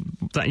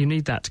that you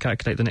need that to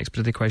calculate the next bit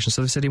of the equation.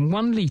 So they said in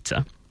 1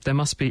 litre, there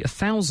must be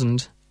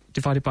 1,000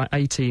 divided by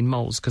 18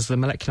 moles, because the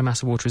molecular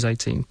mass of water is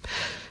 18.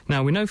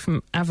 Now, we know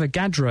from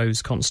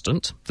Avogadro's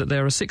constant that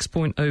there are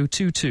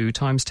 6.022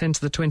 times 10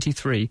 to the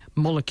 23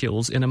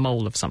 molecules in a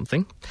mole of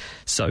something.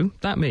 So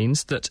that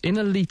means that in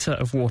a litre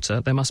of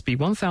water, there must be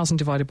 1,000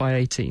 divided by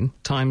 18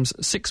 times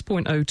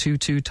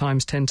 6.022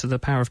 times 10 to the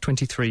power of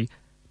 23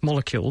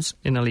 molecules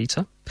in a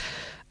litre.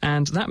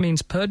 And that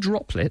means per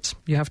droplet,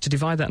 you have to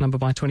divide that number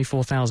by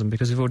 24,000,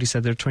 because we've already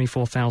said there are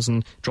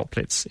 24,000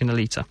 droplets in a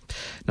litre.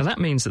 Now, that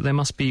means that there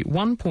must be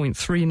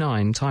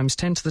 1.39 times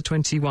 10 to the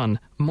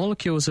 21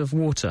 molecules of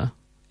water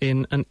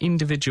in an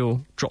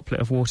individual droplet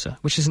of water,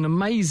 which is an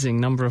amazing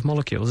number of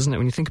molecules, isn't it,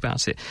 when you think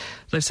about it?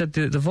 They've said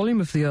the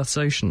volume of the Earth's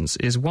oceans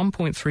is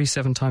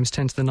 1.37 times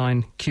 10 to the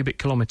 9 cubic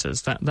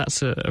kilometres.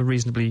 That's a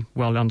reasonably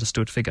well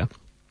understood figure.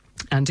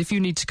 And if you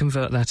need to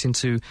convert that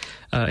into,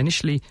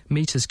 initially,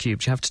 metres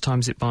cubed, you have to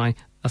times it by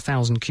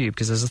 1,000 cubed,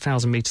 because there's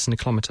 1,000 metres in a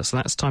kilometre, so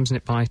that's timesing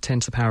it by 10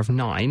 to the power of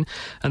 9.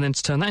 And then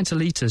to turn that into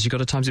litres, you've got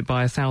to times it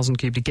by 1,000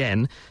 cubed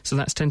again, so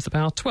that's 10 to the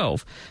power of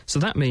 12. So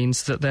that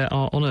means that there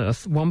are, on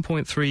Earth,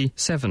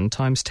 1.37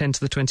 times 10 to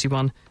the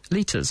 21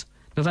 litres.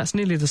 Now, that's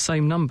nearly the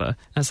same number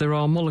as there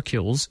are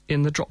molecules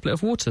in the droplet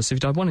of water. So if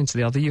you divide one into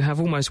the other, you have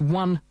almost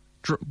one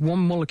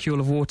molecule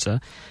of water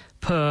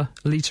per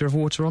litre of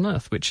water on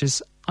Earth, which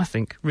is, I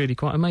think, really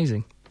quite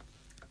amazing.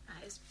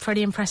 It's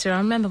pretty impressive. I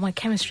remember my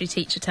chemistry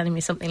teacher telling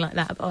me something like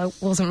that, but I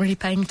wasn't really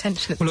paying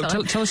attention at the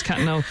time. Tell us, Kat,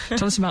 now,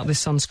 tell us about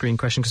this sunscreen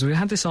question, because we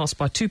had this asked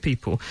by 2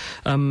 people.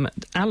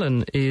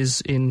 Alan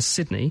is in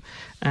Sydney,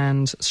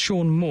 and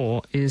Sean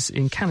Moore is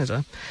in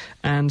Canada,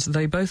 and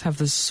they both have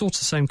the sort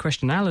of same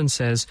question. Alan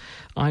says,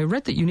 I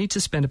read that you need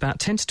to spend about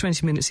 10 to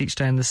 20 minutes each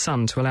day in the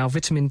sun to allow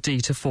vitamin D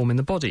to form in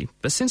the body.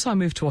 But since I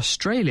moved to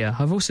Australia,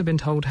 I've also been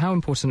told how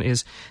important it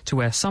is to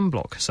wear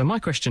sunblock. So my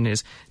question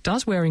is,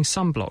 does wearing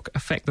sunblock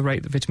affect the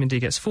rate that vitamin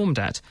D gets formed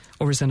at,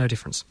 or is there no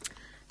difference?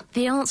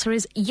 The answer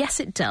is yes,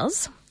 it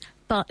does.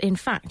 But in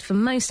fact, for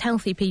most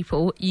healthy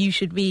people, you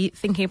should be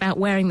thinking about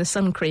wearing the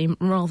sun cream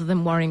rather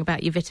than worrying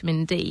about your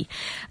vitamin D.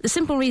 The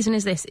simple reason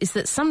is this, is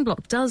that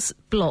sunblock does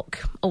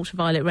block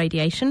ultraviolet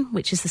radiation,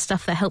 which is the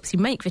stuff that helps you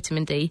make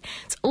vitamin D.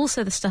 It's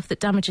also the stuff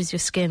that damages your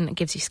skin and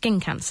gives you skin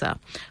cancer,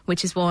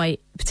 which is why,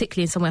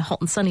 particularly in somewhere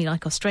hot and sunny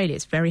like Australia,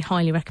 it's very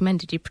highly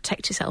recommended you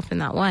protect yourself in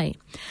that way.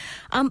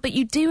 But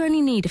you do only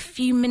need a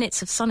few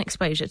minutes of sun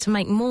exposure to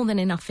make more than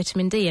enough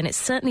vitamin D, and it's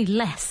certainly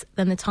less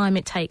than the time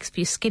it takes for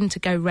your skin to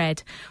go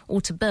red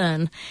or to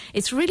burn.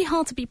 It's really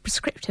hard to be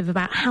prescriptive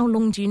about how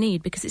long do you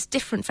need, because it's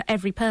different for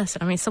every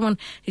person. I mean, someone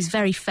who's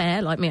very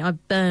fair, like me, I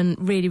burn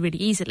really, really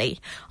easily.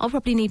 I'll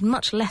probably need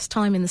much less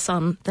time in the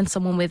sun than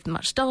someone with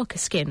much darker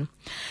skin.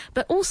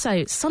 But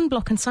also,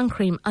 sunblock and sun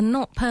cream are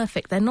not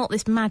perfect. They're not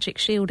this magic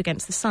shield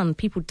against the sun.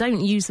 People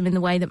don't use them in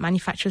the way that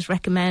manufacturers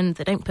recommend.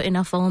 They don't put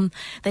enough on.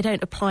 They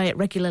don't apply it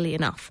regularly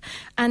enough.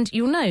 And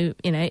you'll know,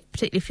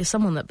 particularly if you're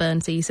someone that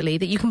burns easily,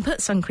 that you can put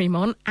sun cream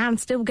on and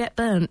still get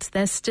burnt.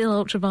 There's still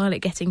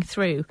ultraviolet getting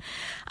through.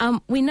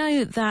 We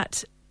know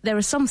that there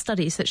are some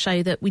studies that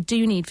show that we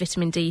do need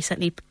vitamin D,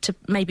 certainly to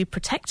maybe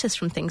protect us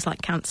from things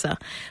like cancer,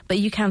 but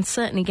you can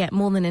certainly get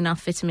more than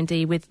enough vitamin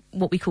D with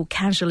what we call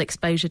casual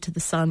exposure to the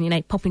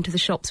sun, popping to the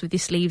shops with your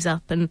sleeves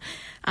up.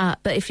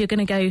 But if you're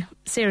going to go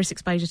serious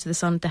exposure to the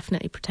sun,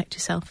 definitely protect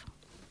yourself.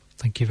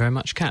 Thank you very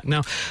much, Kat.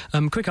 Now,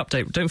 quick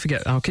update. Don't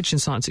forget our kitchen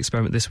science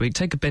experiment this week.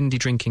 Take a bendy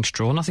drinking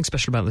straw, nothing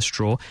special about the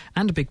straw,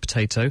 and a big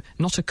potato,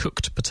 not a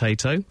cooked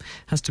potato.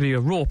 Has to be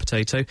a raw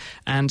potato.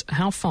 And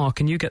how far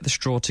can you get the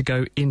straw to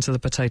go into the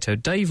potato?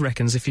 Dave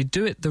reckons if you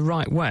do it the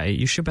right way,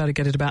 you should be able to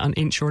get it about an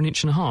inch or an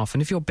inch and a half.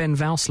 And if you're Ben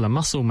Valsler,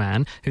 Muscle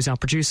Man, who's our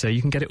producer,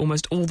 you can get it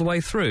almost all the way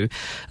through.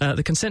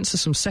 The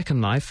consensus from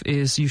Second Life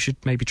is you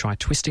should maybe try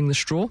twisting the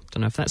straw.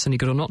 Don't know if that's any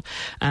good or not.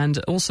 And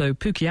also,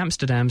 Pookie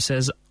Amsterdam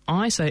says,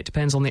 I say it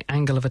depends on the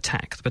angle of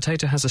attack. The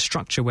potato has a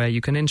structure where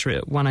you can enter it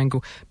at one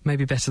angle,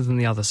 maybe better than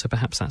the other, so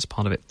perhaps that's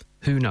part of it.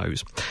 Who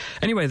knows?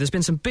 Anyway, there's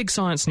been some big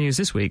science news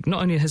this week.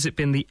 Not only has it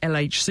been the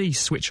LHC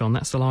switch on,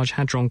 that's the Large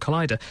Hadron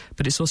Collider,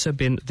 but it's also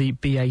been the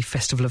BA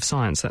Festival of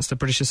Science. That's the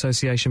British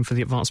Association for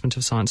the Advancement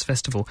of Science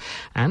Festival.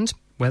 And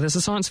where there's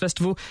a science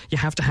festival, you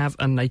have to have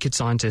a naked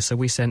scientist, so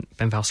we sent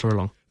Ben Valsler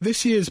along.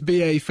 This year's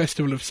BA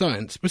Festival of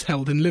Science was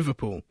held in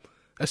Liverpool,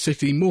 a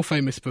city more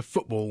famous for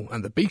football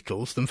and the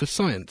Beatles than for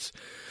science.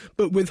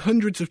 But with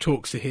hundreds of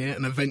talks to hear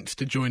and events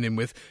to join in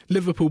with,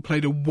 Liverpool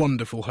played a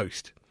wonderful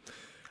host.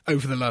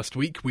 Over the last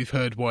week, we've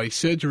heard why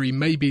surgery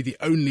may be the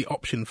only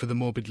option for the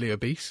morbidly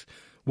obese,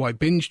 why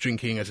binge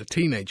drinking as a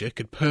teenager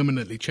could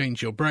permanently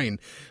change your brain,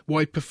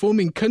 why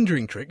performing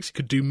conjuring tricks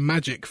could do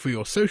magic for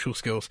your social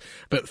skills.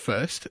 But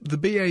first, the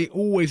BA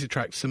always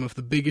attracts some of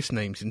the biggest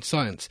names in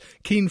science,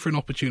 keen for an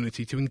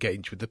opportunity to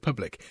engage with the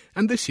public,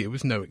 and this year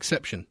was no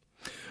exception.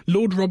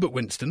 Lord Robert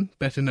Winston,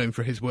 better known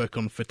for his work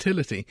on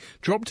fertility,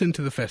 dropped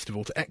into the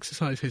festival to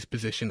exercise his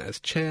position as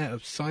Chair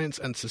of Science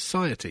and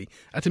Society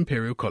at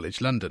Imperial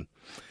College London.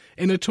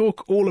 In a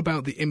talk all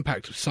about the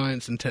impact of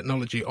science and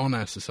technology on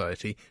our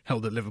society,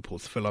 held at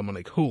Liverpool's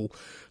Philharmonic Hall,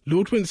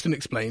 Lord Winston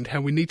explained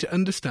how we need to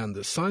understand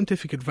that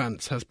scientific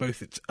advance has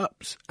both its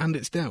ups and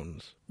its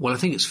downs. Well, I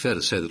think it's fair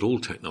to say that all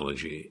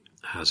technology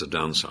has a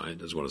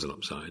downside as well as an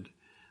upside.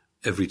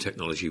 Every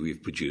technology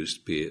we've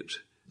produced, be it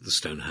the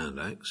stone hand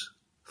axe,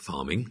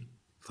 farming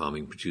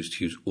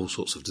produced all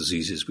sorts of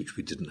diseases which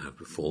we didn't have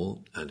before,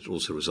 and it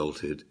also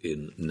resulted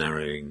in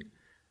narrowing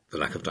the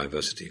lack of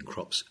diversity in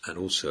crops, and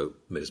also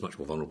made us much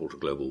more vulnerable to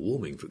global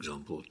warming, for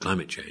example,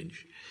 climate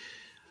change.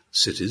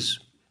 Cities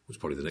was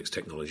probably the next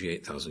technology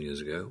 8,000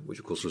 years ago, which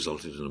of course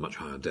resulted in a much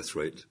higher death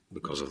rate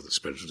because of the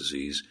spread of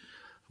disease,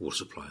 water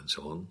supply and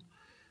so on.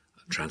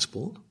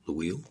 Transport, the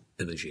wheel,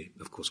 energy,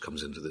 of course,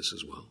 comes into this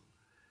as well.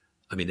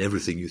 I mean,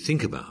 everything you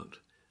think about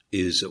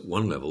is at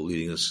one level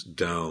leading us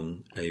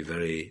down a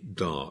very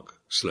dark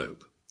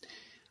slope.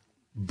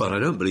 But I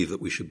don't believe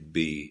that we should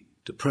be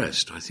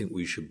depressed. I think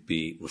we should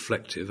be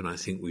reflective, and I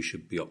think we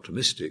should be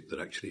optimistic that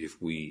actually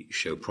if we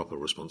show proper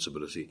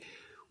responsibility,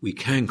 we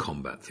can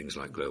combat things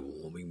like global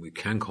warming, we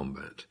can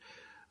combat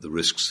the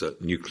risks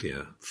that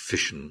nuclear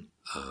fission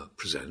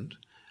present,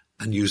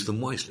 and use them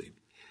wisely.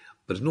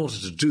 But in order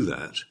to do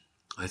that,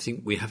 I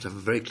think we have to have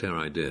a very clear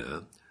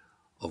idea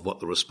of what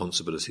the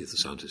responsibility of the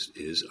scientist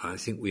is. I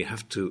think we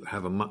have to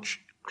have a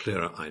much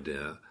clearer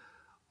idea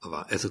of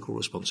our ethical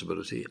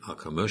responsibility, our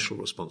commercial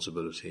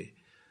responsibility,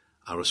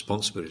 our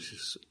responsibility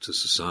to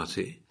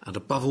society, and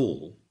above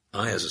all,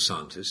 I as a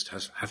scientist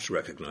have to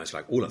recognise,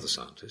 like all other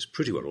scientists,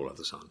 pretty well all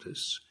other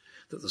scientists,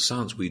 that the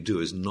science we do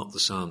is not the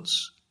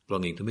science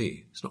belonging to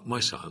me. It's not my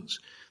science.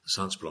 The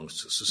science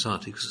belongs to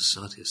society, because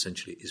society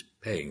essentially is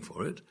paying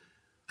for it,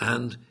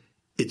 and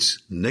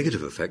its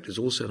negative effect is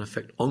also an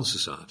effect on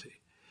society.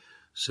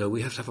 So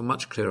we have to have a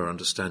much clearer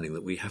understanding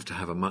that we have to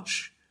have a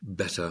much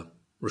better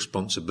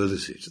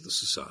responsibility to the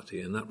society,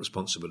 and that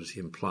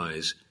responsibility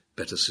implies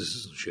better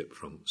citizenship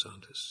from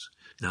scientists.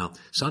 Now,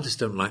 scientists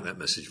don't like that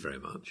message very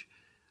much,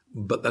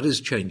 but that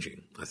is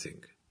changing, I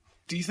think.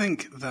 Do you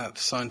think that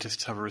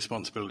scientists have a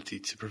responsibility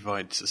to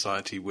provide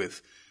society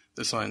with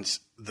the science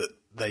that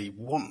they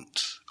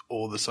want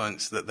or the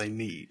science that they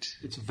need?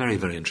 It's a very,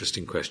 very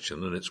interesting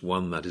question, and it's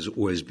one that is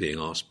always being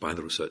asked by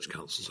the research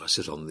councils. I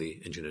sit on the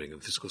Engineering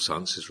and Physical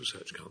Sciences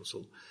Research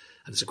Council,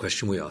 and it's a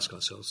question we ask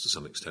ourselves to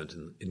some extent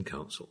in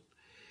council.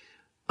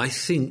 I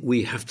think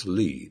we have to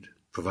lead,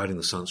 providing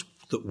the science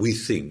that we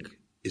think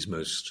is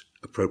most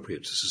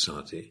appropriate to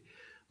society.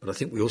 But I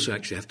think we also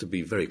actually have to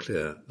be very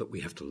clear that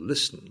we have to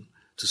listen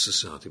to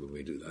society when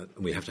we do that,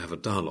 and we have to have a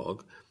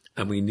dialogue,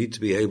 and we need to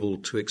be able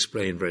to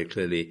explain very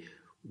clearly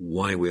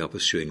why we are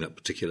pursuing that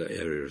particular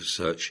area of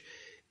research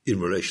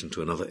in relation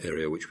to another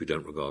area which we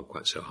don't regard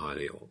quite so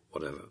highly or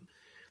whatever.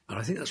 And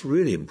I think that's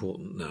really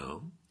important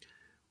now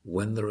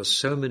when there are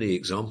so many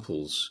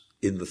examples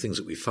in the things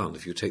that we found.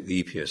 If you take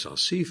the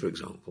EPSRC, for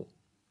example,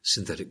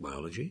 synthetic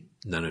biology,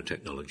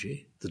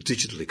 nanotechnology, the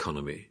digital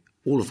economy,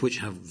 all of which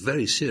have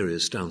very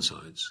serious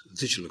downsides. The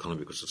digital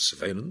economy because of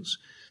surveillance,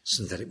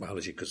 synthetic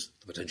biology because of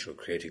the potential of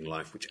creating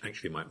life which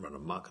actually might run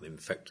amok and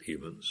infect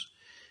humans,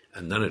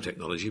 and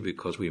nanotechnology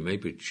because we may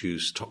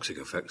produce toxic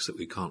effects that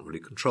we can't really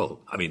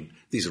control. I mean,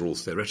 these are all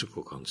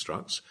theoretical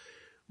constructs,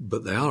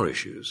 but they are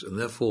issues, and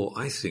therefore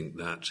I think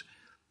that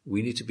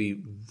we need to be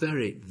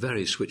very,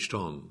 very switched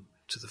on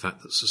to the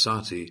fact that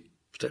society,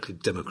 particularly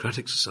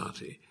democratic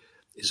society,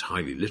 is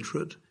highly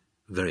literate,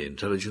 very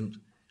intelligent,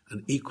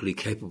 and equally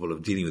capable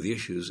of dealing with the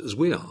issues as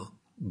we are.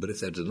 But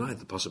if they're denied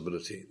the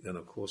possibility, then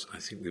of course I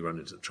think we run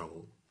into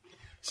trouble.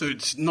 So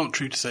it's not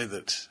true to say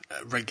that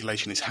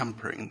regulation is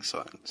hampering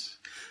science?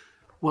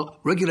 Well,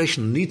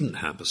 regulation needn't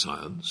hamper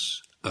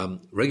science.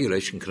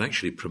 Regulation can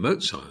actually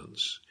promote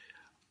science.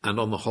 And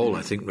on the whole,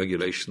 I think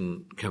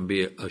regulation can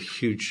be a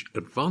huge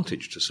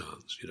advantage to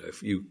science. You know,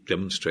 if you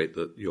demonstrate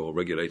that your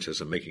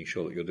regulators are making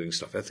sure that you're doing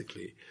stuff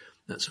ethically,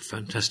 that's a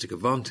fantastic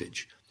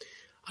advantage.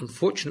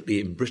 Unfortunately,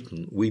 in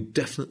Britain, we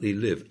definitely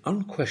live,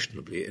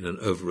 unquestionably, in an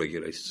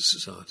over-regulated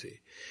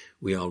society.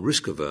 We are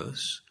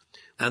risk-averse,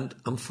 and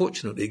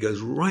unfortunately, it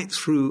goes right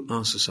through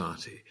our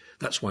society.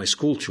 That's why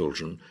school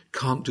children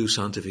can't do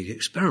scientific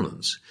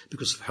experiments,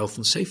 because of health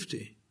and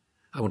safety.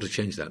 I want to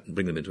change that and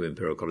bring them into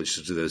Imperial College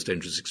to do those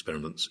dangerous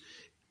experiments.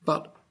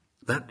 But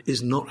that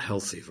is not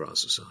healthy for our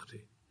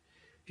society.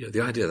 You know,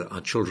 the idea that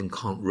our children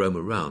can't roam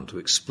around to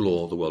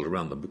explore the world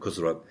around them because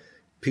there are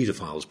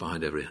paedophiles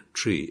behind every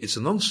tree, it's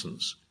a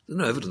nonsense. There's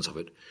no evidence of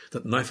it.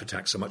 That knife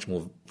attacks are much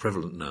more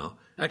prevalent now.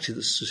 Actually,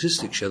 the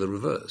statistics show the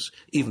reverse.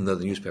 Even though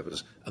the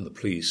newspapers and the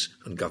police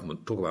and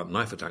government talk about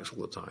knife attacks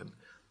all the time,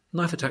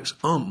 knife attacks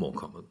aren't more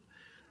common.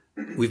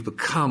 We've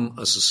become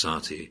a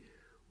society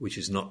which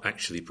is not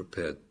actually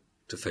prepared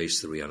to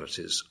face the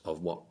realities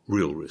of what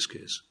real risk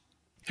is.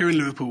 Here in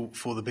Liverpool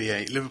for the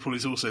BA, Liverpool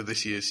is also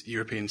this year's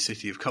European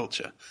City of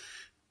Culture.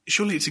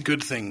 Surely it's a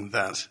good thing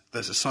that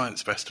there's a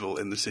science festival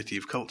in the City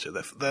of Culture.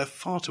 They're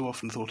far too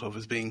often thought of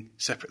as being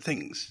separate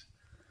things.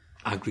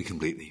 I agree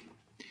completely.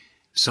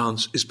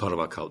 Science is part of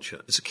our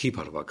culture. It's a key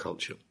part of our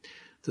culture.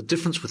 The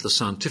difference with the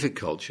scientific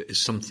culture is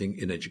something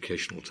in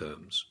educational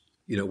terms.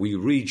 You know, we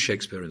read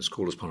Shakespeare in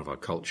school as part of our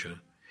culture,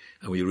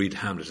 and we read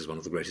Hamlet as one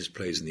of the greatest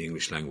plays in the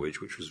English language,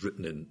 which was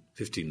written in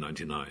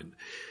 1599.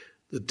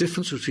 The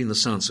difference between the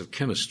science of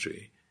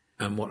chemistry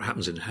and what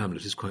happens in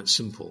Hamlet is quite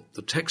simple.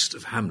 The text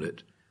of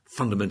Hamlet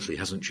fundamentally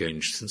hasn't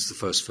changed since the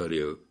first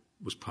folio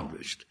was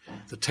published.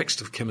 The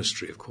text of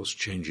chemistry, of course,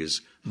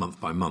 changes month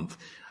by month,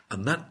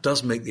 and that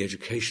does make the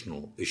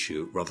educational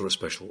issue rather a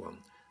special one.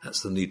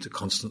 That's the need to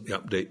constantly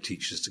update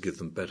teachers to give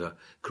them better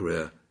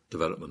career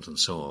development and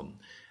so on.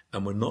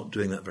 And we're not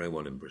doing that very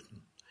well in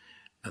Britain.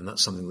 And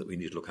that's something that we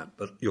need to look at.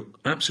 But you're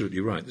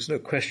absolutely right. There's no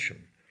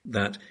question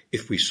that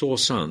if we saw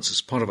science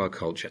as part of our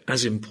culture,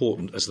 as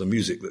important as the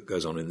music that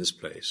goes on in this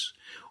place,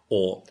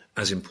 or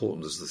as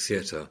important as the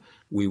theatre,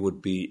 we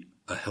would be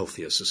a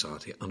healthier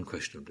society,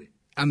 unquestionably.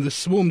 And the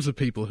swarms of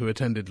people who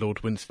attended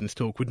Lord Winston's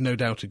talk would no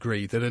doubt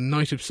agree that a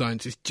night of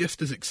science is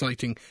just as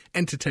exciting,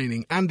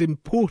 entertaining and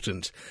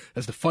important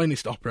as the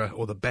finest opera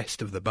or the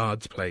best of the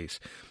Bard's plays.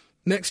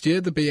 Next year,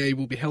 the BA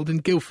will be held in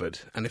Guildford,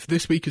 and if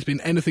this week has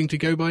been anything to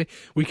go by,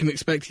 we can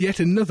expect yet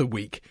another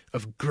week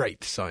of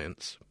great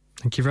science.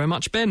 Thank you very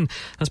much, Ben.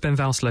 That's Ben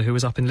Valsler, who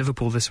was up in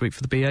Liverpool this week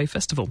for the BA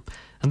Festival.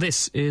 And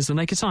this is The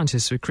Naked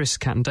Scientist with Chris,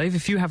 Kat and Dave.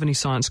 If you have any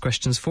science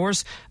questions for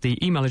us,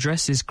 the email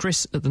address is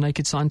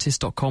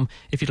chris@thenakedscientist.com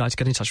if you'd like to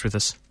get in touch with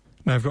us.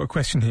 Now, I've got a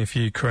question here for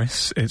you,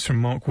 Chris. It's from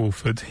Mark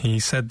Wolford. He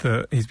said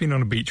that he's been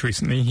on a beach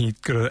recently. He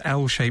got an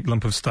L-shaped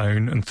lump of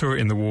stone and threw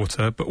it in the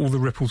water, but all the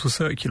ripples were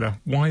circular.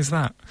 Why is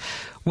that?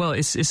 Well,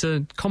 it's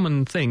a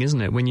common thing,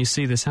 isn't it? When you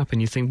see this happen,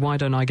 you think, why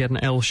don't I get an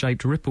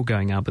L-shaped ripple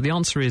going out? But the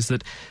answer is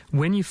that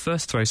when you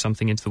first throw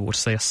something into the water,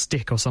 say a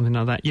stick or something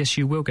like that, yes,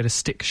 you will get a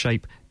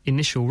stick-shaped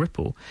initial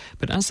ripple.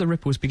 But as the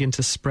ripples begin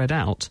to spread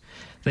out,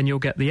 then you'll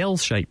get the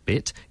L-shaped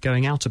bit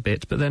going out a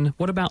bit. But then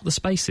what about the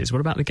spaces?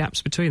 What about the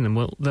gaps between them?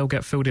 Well, they'll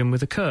get filled in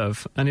with a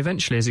curve. And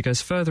eventually, as it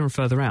goes further and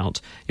further out,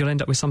 you'll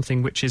end up with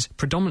something which is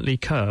predominantly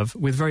curve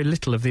with very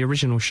little of the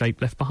original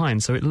shape left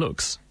behind. So it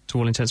looks, to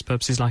all intents and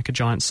purposes, like a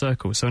giant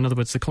circle. So in other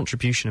words, the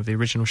contribution of the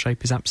original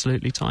shape is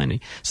absolutely tiny.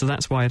 So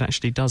that's why it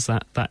actually does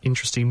that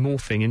interesting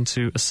morphing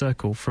into a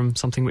circle from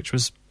something which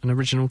was an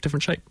original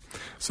different shape.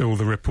 So all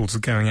the ripples are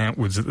going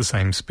outwards at the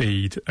same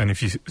speed, and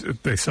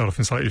they start off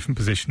in slightly different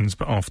positions,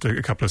 but after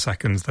a couple of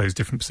seconds, those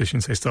different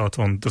positions they start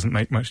on doesn't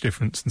make much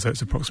difference, and so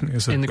it's approximately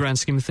a circle. In the grand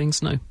scheme of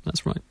things, no,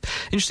 that's right.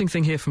 Interesting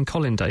thing here from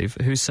Colin, Dave,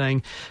 who's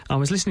saying, I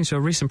was listening to a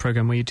recent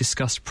programme where you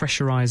discussed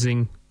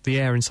pressurising the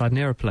air inside an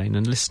aeroplane,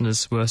 and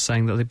listeners were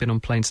saying that they'd been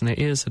on planes and their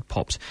ears had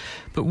popped.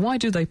 But why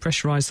do they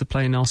pressurise the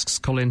plane, asks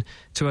Colin,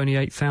 to only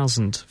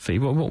 8,000 feet?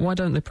 Why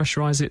don't they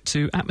pressurise it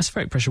to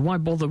atmospheric pressure? Why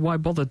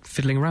bother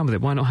fiddling around with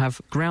it? Why not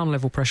have ground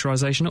level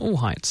pressurisation at all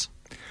heights?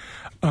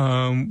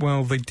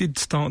 Well, they did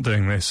start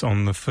doing this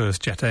on the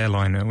first jet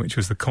airliner, which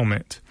was the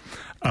Comet.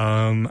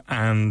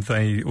 And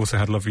they also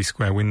had lovely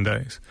square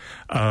windows.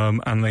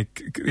 And the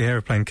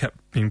aeroplane kept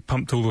being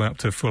pumped all the way up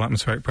to full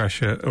atmospheric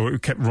pressure, or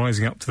it kept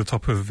rising up to the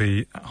top of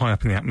high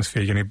up in the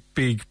atmosphere, getting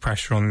big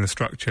pressure on the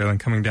structure, then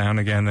coming down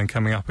again, then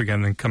coming up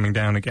again, then coming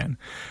down again.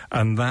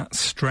 And that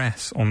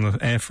stress on the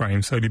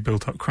airframe slowly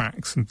built up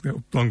cracks,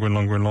 and longer and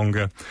longer and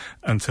longer,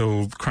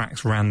 until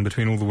cracks ran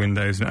between all the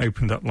windows and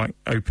opened up like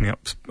opening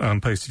up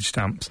postage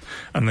stamps.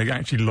 And they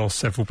actually lost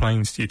several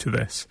planes due to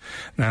this.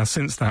 Now,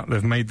 since that,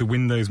 they've made the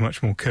windows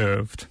much more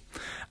curved,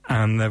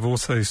 and they've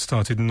also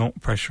started not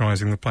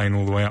pressurising the plane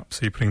all the way up,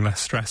 so you're putting less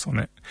stress on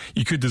it.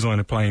 You could design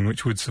a plane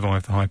which would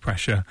survive the high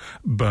pressure,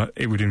 but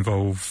it would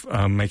involve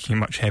making it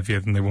much heavier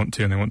than they want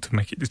to, and they want to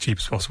make it as cheap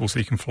as possible so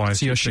you can fly.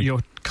 So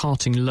you're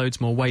carting loads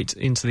more weight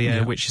into the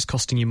air, which is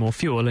costing you more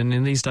fuel, and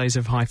in these days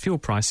of high fuel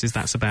prices,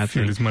 that's a bad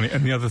thing. Fuel is money.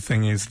 And the other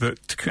thing is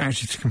that to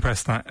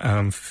compress that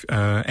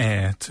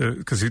air,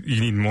 because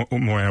you need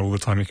more air all the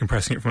time, you're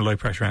compressing it from a low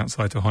pressure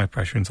outside to a high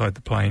pressure inside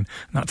the plane,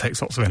 and that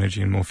takes lots of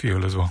energy and more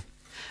fuel as well.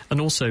 And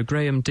also,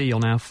 Graham D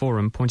on our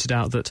forum pointed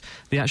out that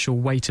the actual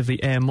weight of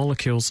the air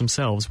molecules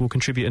themselves will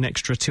contribute an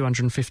extra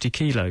 250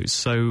 kilos.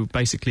 So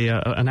basically,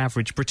 an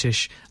average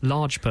British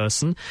large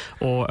person,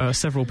 or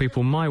several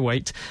people my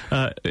weight,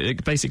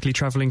 basically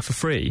travelling for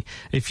free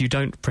if you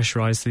don't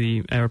pressurise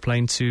the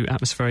aeroplane to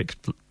atmospheric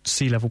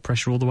sea level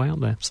pressure all the way up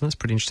there. So that's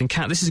pretty interesting.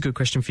 Kat, this is a good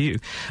question for you.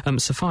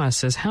 Sophia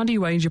says, how do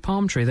you age a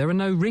palm tree? There are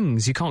no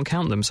rings, you can't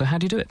count them, so how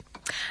do you do it?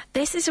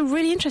 This is a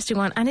really interesting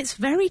one, and it's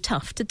very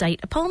tough to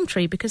date a palm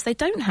tree because they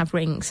don't have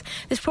rings.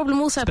 This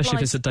problem also especially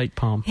if it's a date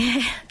palm.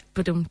 Yeah.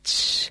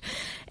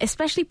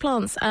 Especially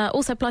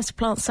also applies to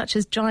plants such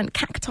as giant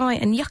cacti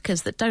and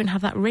yuccas that don't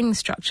have that ring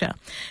structure.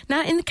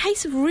 Now, in the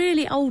case of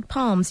really old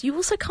palms, you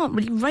also can't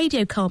really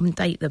radiocarbon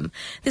date them.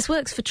 This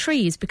works for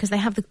trees because they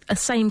have the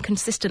same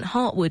consistent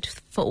heartwood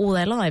for all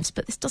their lives,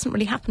 but this doesn't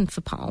really happen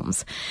for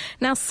palms.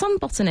 Now, some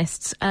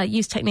botanists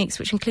use techniques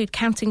which include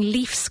counting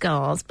leaf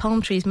scars.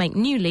 Palm trees make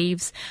new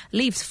leaves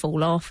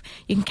fall off.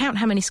 You can count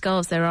how many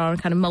scars there are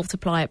and kind of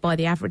multiply it by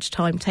the average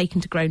time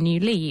taken to grow new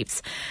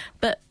leaves.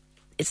 But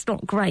it's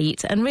not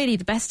great. And really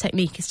the best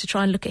technique is to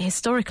try and look at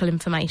historical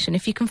information.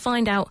 If you can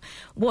find out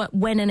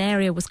when an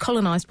area was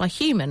colonised by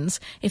humans,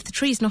 if the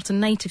tree's not a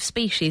native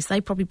species,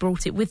 they probably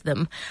brought it with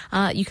them.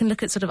 You can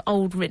look at sort of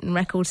old written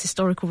records,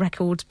 historical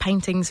records,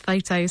 paintings,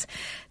 photos.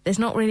 There's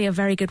not really a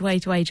very good way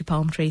to age a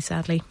palm tree,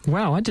 sadly.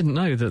 Wow, I didn't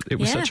know that it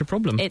was such a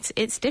problem.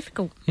 It's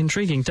difficult.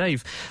 Intriguing.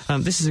 Dave,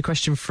 this is a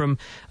question from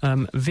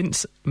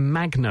Vince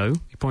Magno.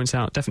 He points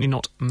out, definitely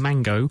not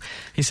mango.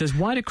 He says,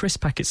 why do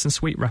crisp packets and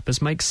sweet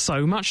wrappers make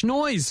so much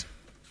noise?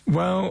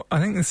 Well, I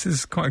think this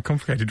is quite a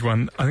complicated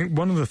one. I think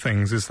one of the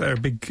things is they're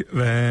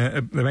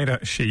made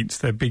out of sheets.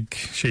 They're big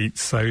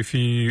sheets, so if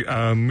you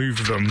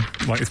move them,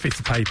 like this piece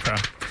of paper,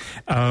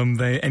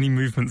 any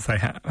movements they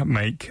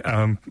make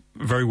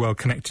very well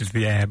connected to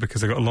the air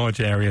because they've got a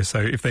large area, so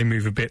if they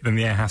move a bit, then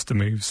the air has to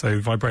move, so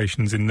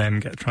vibrations in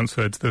them get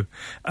transferred to the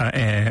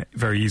air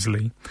very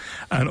easily.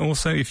 And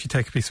also, if you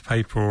take a piece of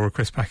paper or a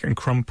crisp packet and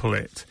crumple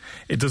it,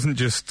 it doesn't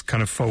just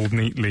kind of fold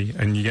neatly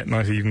and you get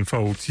nice even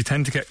folds. You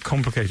tend to get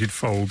complicated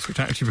folds which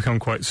actually become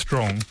quite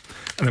strong,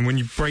 and then when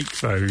you break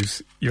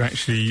those, you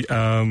actually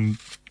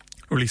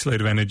release a load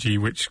of energy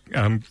which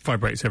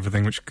vibrates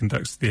everything, which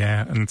conducts the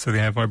air, and so the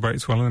air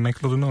vibrates well and they make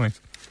a lot of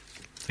noise.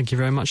 Thank you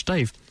very much,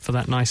 Dave, for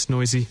that nice,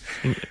 noisy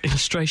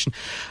illustration.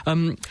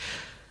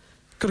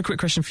 Got a quick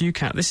question for you,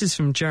 Kat. This is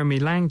from Jeremy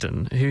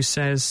Langdon, who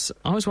says,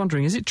 I was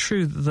wondering, is it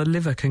true that the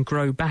liver can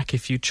grow back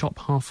if you chop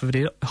half of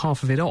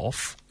it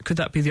off? Could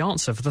that be the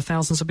answer for the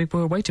thousands of people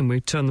who are waiting?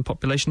 We turn the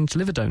population into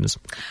liver donors.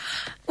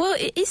 Well,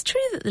 it is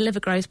true that the liver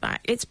grows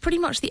back. It's pretty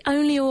much the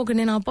only organ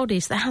in our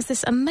bodies that has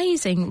this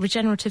amazing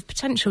regenerative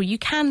potential. You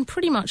can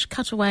pretty much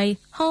cut away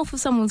half of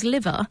someone's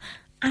liver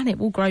and it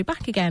will grow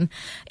back again.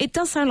 It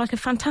does sound like a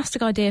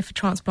fantastic idea for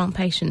transplant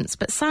patients,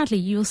 but sadly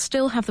you'll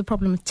still have the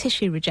problem of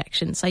tissue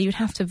rejection, so you'd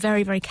have to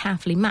very, very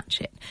carefully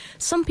match it.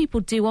 Some people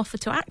do offer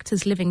to act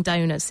as living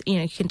donors. You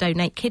know, you can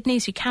donate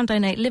kidneys, you can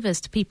donate livers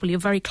to people you're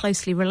very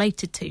closely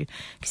related to,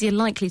 because you're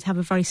likely to have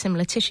a very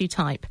similar tissue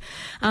type.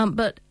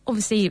 But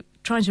obviously,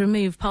 trying to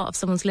remove part of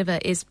someone's liver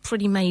is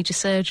pretty major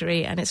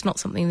surgery, and it's not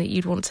something that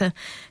you'd want to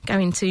go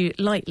into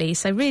lightly.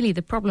 So really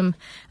the problem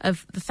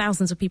of the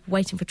thousands of people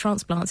waiting for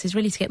transplants is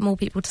really to get more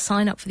people to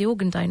sign up for the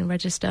organ donor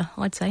register,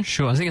 I'd say.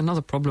 Sure. I think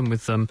another problem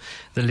with the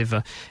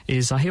liver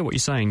is, I hear what you're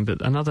saying,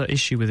 but another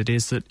issue with it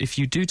is that if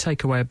you do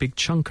take away a big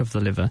chunk of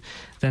the liver,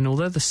 then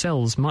although the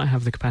cells might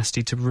have the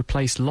capacity to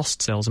replace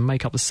lost cells and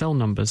make up the cell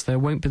numbers, there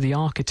won't be the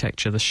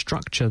architecture, the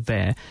structure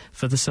there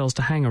for the cells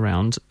to hang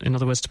around, in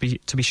other words, to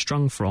be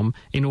strung from,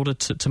 in order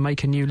to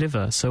make a new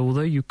liver. So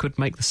although you could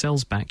make the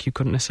cells back, you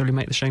couldn't necessarily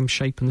make the same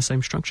shape and the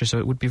same structure, so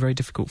it would be very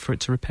difficult for it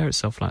to repair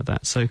itself like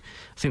that. So I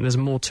think there's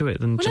more to it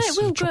than just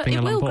chopping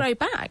a lump off. It will grow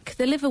back.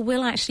 The liver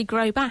will actually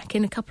grow back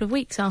in a couple of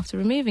weeks after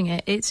removing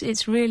it.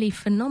 It's really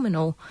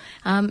phenomenal.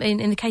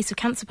 In the case of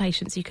cancer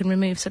patients, you can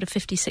remove sort of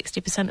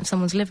 50-60% of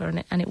someone's liver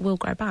and it will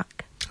grow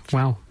back.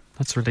 Wow,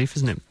 that's relief,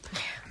 isn't it?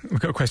 We've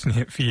got a question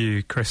here for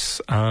you, Chris,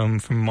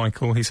 from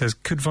Michael. He says,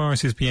 could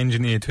viruses be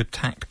engineered to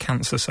attack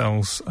cancer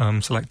cells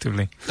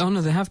selectively? Oh,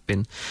 no, they have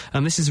been.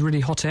 This is a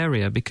really hot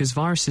area because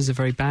viruses are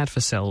very bad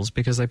for cells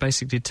because they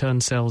basically turn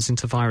cells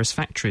into virus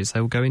factories. They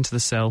will go into the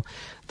cell,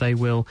 they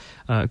will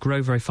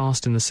grow very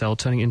fast in the cell,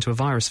 turning it into a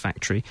virus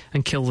factory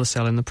and kill the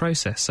cell in the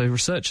process. So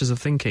researchers are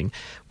thinking,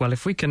 well,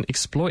 if we can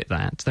exploit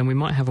that, then we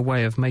might have a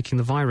way of making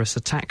the virus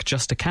attack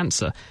just a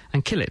cancer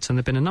and kill it. And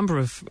there have been a number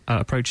of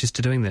approaches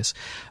to doing this.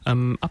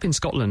 Up in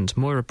Scotland,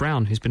 Moira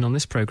Brown, who's been on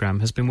this programme,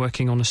 has been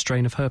working on a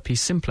strain of herpes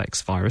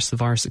simplex virus, the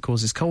virus that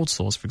causes cold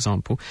sores, for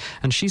example,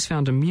 and she's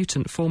found a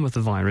mutant form of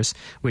the virus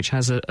which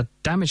has a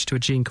damage to a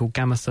gene called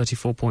gamma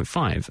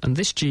 34.5, and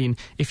this gene,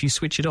 if you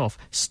switch it off,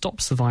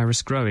 stops the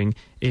virus growing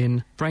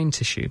in brain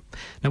tissue.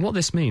 Now what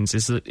this means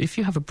is that if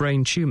you have a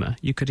brain tumour,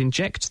 you could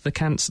inject the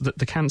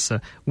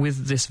cancer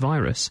with this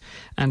virus,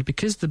 and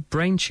because the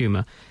brain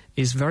tumour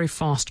is very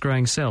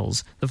fast-growing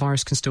cells, the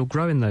virus can still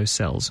grow in those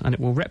cells, and it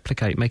will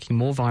replicate, making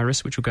more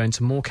virus, which will go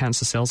into more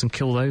cancer cells and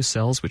kill those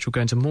cells, which will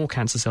go into more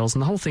cancer cells,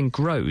 and the whole thing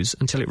grows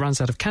until it runs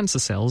out of cancer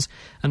cells,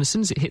 and as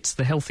soon as it hits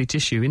the healthy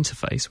tissue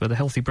interface, where the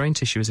healthy brain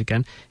tissue is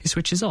again, it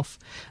switches off.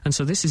 And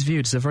so this is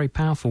viewed as a very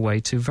powerful way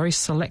to very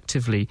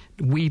selectively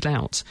weed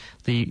out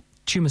the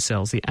tumour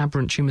cells, the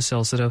aberrant tumour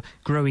cells that are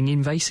growing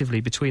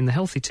invasively between the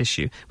healthy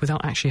tissue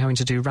without actually having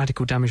to do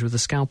radical damage with a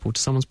scalpel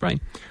to someone's brain.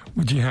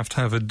 Would you have to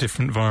have a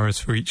different virus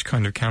for each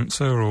kind of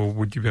cancer, or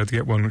would you be able to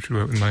get one which would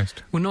work with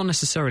most? Well, not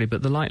necessarily,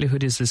 but the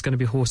likelihood is there's going to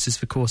be horses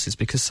for courses,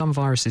 because some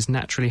viruses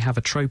naturally have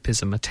a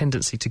tropism, a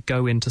tendency to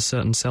go into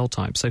certain cell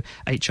types. So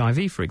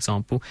HIV, for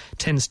example,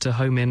 tends to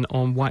home in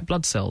on white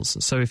blood cells.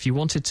 So if you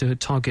wanted to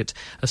target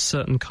a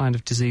certain kind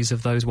of disease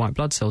of those white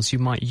blood cells, you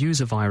might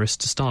use a virus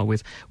to start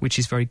with, which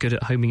is very good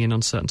at homing in on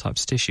on certain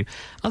types of tissue.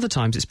 Other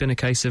times it's been a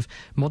case of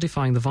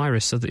modifying the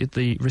virus so that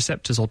the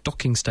receptors or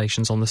docking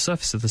stations on the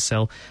surface of the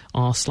cell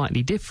are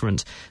slightly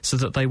different so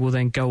that they will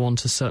then go on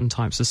to certain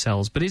types of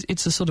cells. But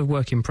it's a sort of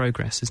work in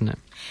progress, isn't it?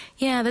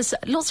 Yeah, there's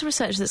lots of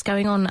research that's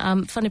going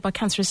on, funded by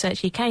Cancer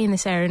Research UK in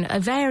this area. And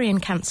ovarian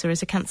cancer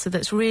is a cancer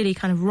that's really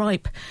kind of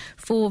ripe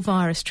for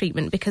virus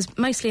treatment, because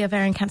mostly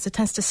ovarian cancer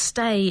tends to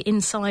stay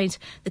inside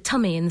the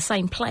tummy in the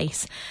same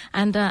place.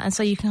 And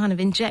so you can kind of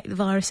inject the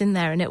virus in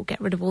there and it will get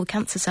rid of all the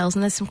cancer cells.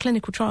 And there's some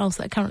clinical trials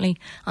that are currently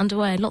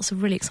underway. Lots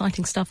of really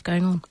exciting stuff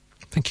going on.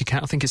 Thank you,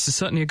 Kat. I think it's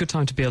certainly a good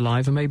time to be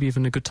alive, and maybe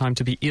even a good time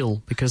to be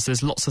ill, because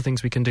there's lots of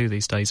things we can do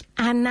these days.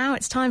 And now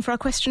it's time for our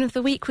question of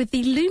the week with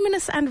the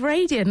luminous and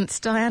radiant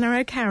Diana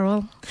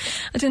O'Carroll.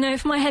 I don't know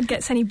if my head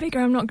gets any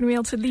bigger, I'm not going to be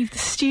able to leave the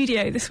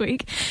studio this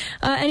week.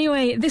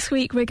 Anyway, this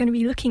week we're going to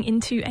be looking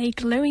into a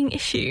glowing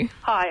issue.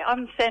 Hi,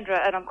 I'm Sandra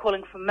and I'm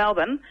calling from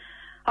Melbourne.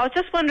 I was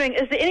just wondering,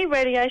 is there any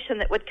radiation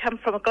that would come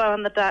from a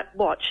glow-in-the-dark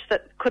watch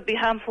that could be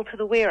harmful to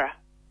the wearer?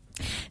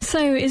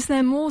 So, is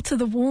there more to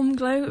the warm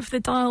glow of the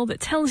dial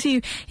that tells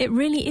you it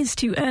really is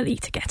too early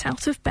to get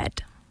out of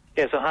bed?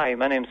 Yeah, so hi,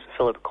 my name's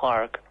Philip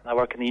Clark. I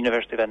work in the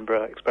University of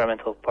Edinburgh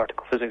Experimental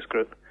Particle Physics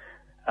Group.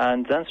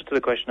 And the answer to the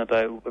question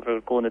about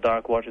whether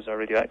glow-in-the-dark watches are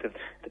radioactive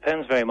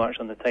depends very much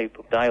on the type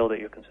of dial that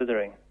you're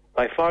considering.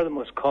 By far the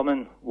most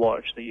common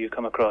watch that you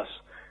come across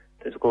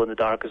that's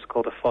glow-in-the-dark is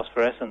called a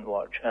phosphorescent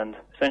watch. And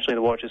essentially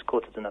the watch is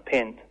coated in a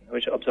paint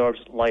which absorbs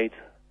light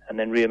and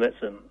then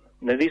re-emits them.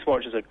 Now, these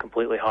watches are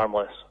completely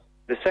harmless.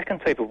 The second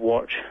type of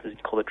watch is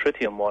called a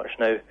tritium watch.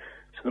 Now,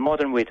 so the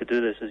modern way to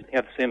do this is you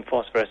have the same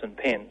phosphorescent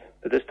paint,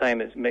 but this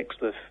time it's mixed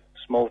with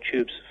small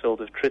tubes filled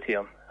with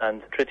tritium.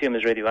 And tritium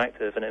is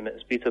radioactive and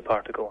emits beta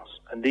particles.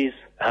 And these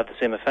have the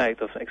same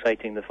effect of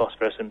exciting the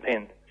phosphorescent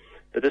paint.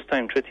 But this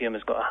time tritium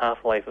has got a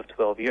half-life of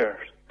 12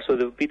 years. So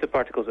the beta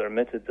particles that are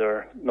emitted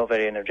are not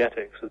very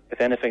energetic. So if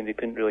anything, they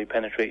couldn't really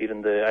penetrate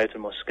even the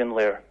outermost skin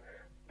layer.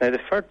 Now, the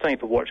third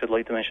type of watch I'd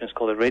like to mention is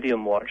called a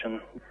radium watch. And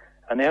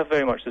they have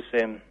very much the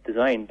same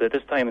design, but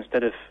this time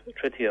instead of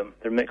tritium,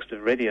 they're mixed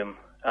with radium,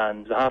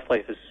 and the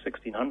half-life is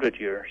 1,600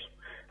 years.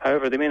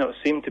 However, they may not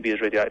seem to be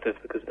as radioactive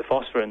because the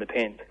phosphor in the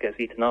paint gets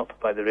eaten up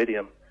by the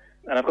radium.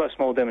 And I've got a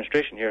small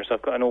demonstration here, so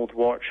I've got an old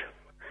watch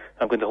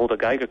I'm going to hold a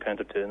Geiger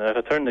counter to. Now, if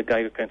I turn the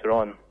Geiger counter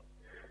on,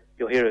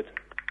 you'll hear it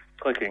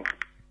clicking,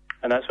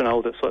 and that's when I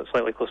hold it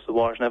slightly close to the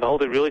watch. Now, if I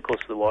hold it really close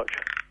to the watch,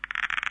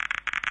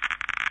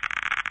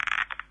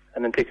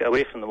 and then take it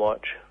away from the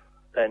watch,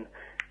 then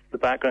the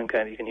background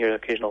count, you can hear an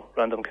occasional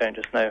random count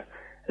just now,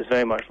 is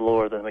very much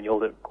lower than when you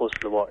hold it close to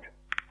the watch.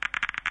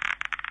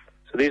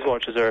 So these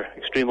watches are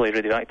extremely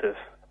radioactive.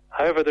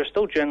 However, they're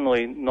still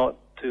generally not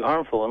too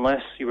harmful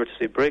unless you were to,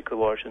 say, break the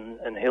watch and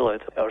inhale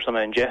it or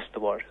somehow ingest the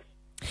watch.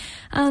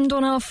 And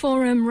on our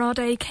forum,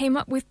 Rade came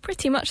up with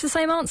pretty much the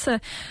same answer.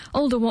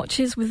 Older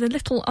watches with a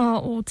little R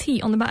or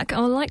T on the back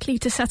are likely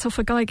to set off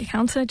a Geiger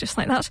counter, just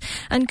like that,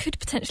 and could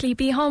potentially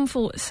be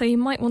harmful, so you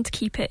might want to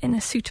keep it in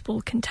a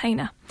suitable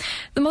container.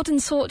 The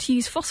modern sort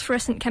use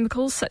phosphorescent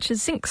chemicals such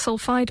as zinc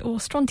sulfide or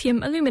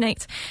strontium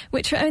aluminate,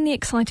 which are only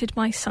excited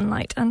by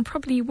sunlight and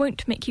probably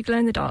won't make you glow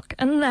in the dark,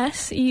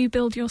 unless you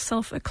build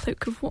yourself a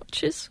cloak of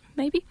watches,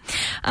 maybe.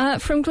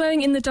 From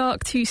glowing in the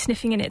dark to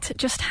sniffing in it,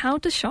 just how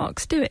do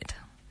sharks do it?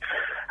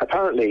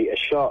 Apparently, a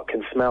shark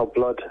can smell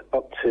blood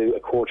up to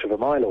 1/4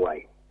 mile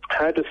away.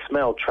 How does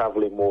smell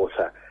travel in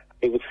water?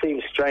 It would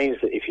seem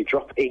strange that if you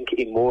drop ink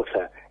in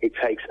water, it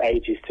takes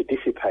ages to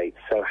dissipate.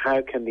 So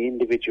how can the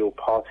individual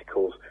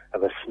particles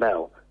of a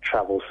smell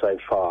travel so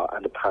far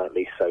and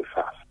apparently so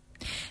fast?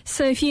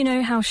 So if you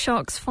know how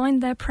sharks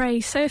find their prey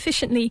so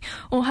efficiently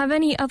or have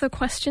any other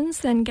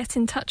questions, then get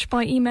in touch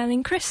by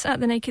emailing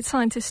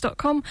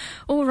chris@thenakedscientist.com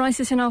or write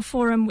us in our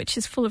forum, which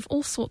is full of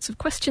all sorts of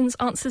questions,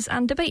 answers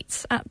and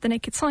debates at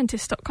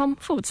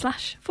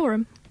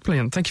thenakedscientist.com/forum.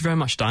 Brilliant. Thank you very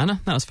much,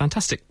 Diana. That was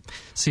fantastic.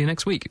 See you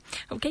next week.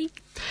 OK.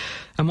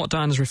 And what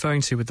Diana's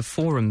referring to with the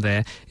forum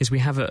there is we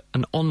have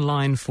an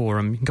online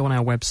forum. You can go on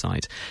our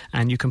website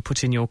and you can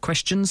put in your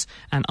questions,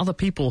 and other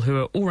people who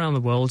are all around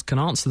the world can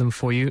answer them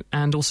for you,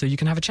 and also you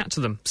can have a chat to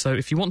them. So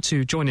if you want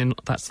to join in,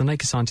 that's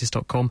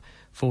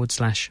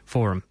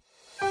thenakedscientist.com/forum.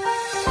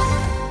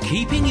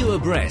 Keeping you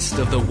abreast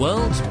of the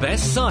world's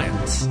best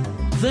science.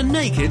 The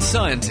Naked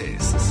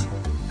Scientists.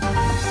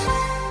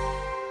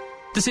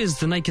 This is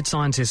The Naked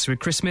Scientists with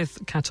Chris Smith,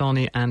 Kat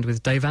Arney and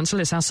with Dave Ansell.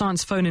 It's our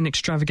science phone-in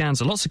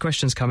extravaganza. Lots of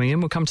questions coming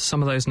in. We'll come to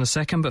some of those in a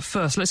second. But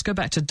first, let's go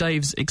back to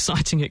Dave's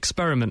exciting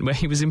experiment where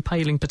he was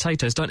impaling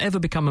potatoes. Don't ever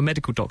become a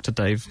medical doctor,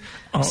 Dave.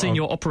 I've seen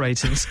your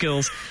operating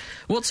skills.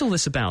 What's all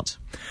this about?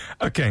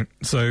 OK,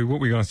 so what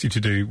we asked you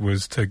to do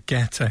was to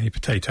get a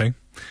potato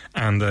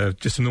and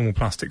just a normal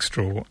plastic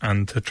straw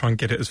and to try and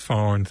get it as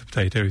far into the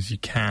potato as you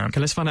can. OK,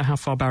 let's find out how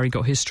far Barry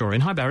got his straw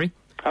in. Hi, Barry.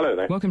 Hello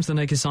there. Welcome to The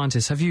Naked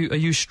Scientist. Are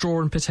you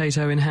straw and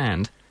potato in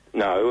hand?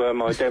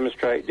 No, I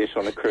demonstrated this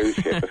on a cruise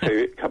ship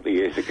a couple of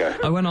years ago.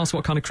 I won't ask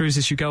what kind of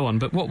cruises you go on,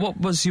 but what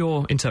was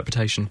your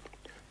interpretation?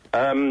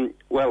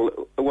 Well,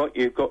 what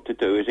you've got to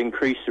do is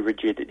increase the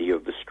rigidity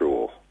of the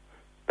straw.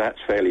 That's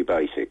fairly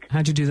basic.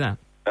 How do you do that?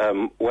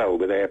 Well,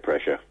 with air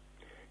pressure.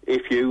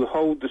 if you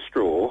hold the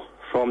straw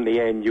from the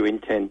end you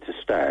intend to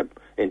stab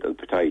into the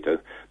potato,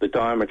 the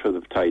diameter of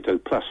the potato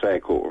plus, say,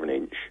 1/4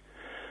 inch,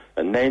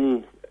 and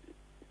then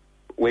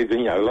with,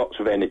 lots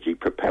of energy,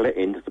 propel it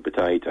into the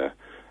potato.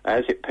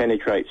 As it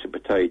penetrates the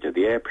potato,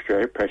 the air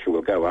pressure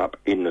will go up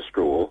in the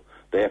straw,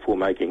 therefore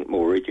making it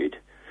more rigid.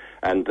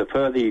 And the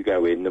further you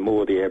go in, the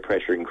more the air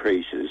pressure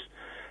increases.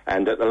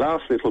 And at the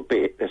last little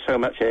bit, there's so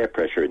much air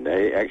pressure in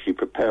there, it actually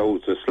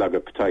propels the slug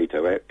of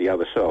potato out the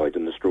other side,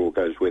 and the straw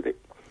goes with it.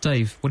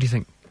 Dave, what do you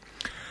think?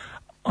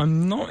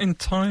 I'm not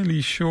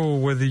entirely sure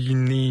whether you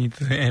need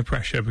the air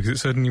pressure, because it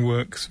certainly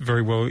works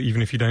very well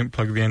even if you don't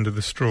plug the end of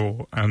the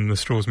straw and the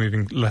straw's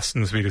moving less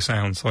than the speed of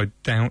sound, so I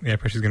doubt the air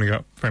pressure is going to go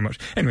up very much.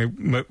 Anyway,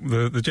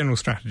 the general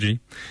strategy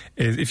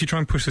is if you try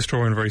and push the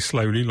straw in very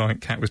slowly, like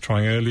Kat was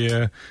trying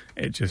earlier,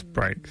 it just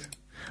breaks.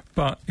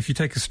 But if you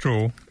take a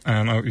straw,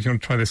 and if you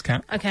want to try this,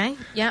 Kat. Okay,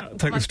 yeah.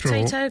 Take the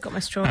straw. Got my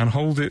straw. And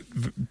hold it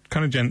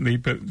kind of gently,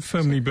 but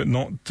firmly, but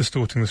not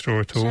distorting the straw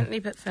at all. Gently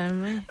but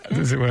firmly.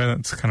 Okay. Is it where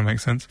that kind of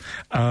makes sense?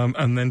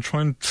 And then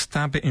try and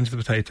stab it into the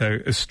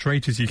potato as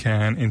straight as you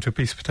can into a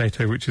piece of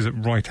potato which is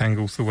at right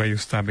angles to the way you're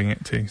stabbing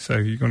it to. So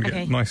you're going to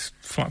get a nice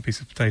flat piece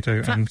of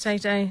potato. Flat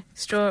potato,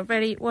 straw,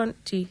 ready, 1,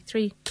 2,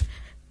 3...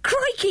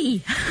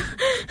 Crikey!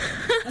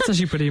 That's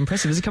actually pretty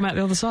impressive. Does it come out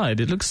the other side?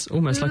 It looks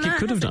almost like it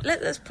could have done.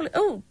 Let's pull it.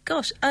 Oh,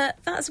 gosh.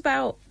 That's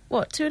about,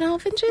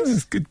 2.5 inches?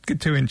 It's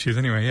good 2 inches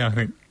anyway, yeah, I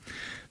think.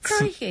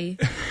 Crikey.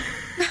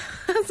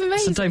 That's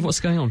amazing. So, Dave, what's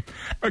going on?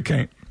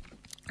 Okay.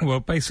 Well,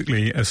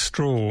 basically, a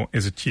straw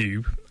is a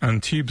tube,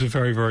 and tubes are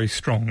very, very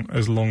strong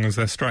as long as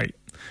they're straight.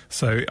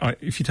 So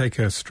if you take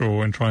a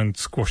straw and try and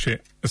squash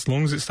it, as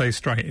long as it stays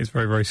straight, it's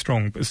very, very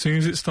strong. But as soon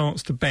as it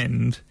starts to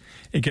bend,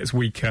 it gets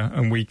weaker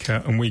and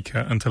weaker and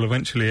weaker until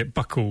eventually it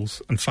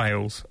buckles and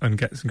fails and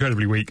gets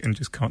incredibly weak and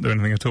just can't do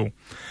anything at all.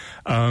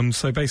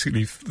 So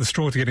basically, the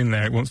straw to get in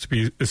there, it wants to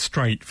be as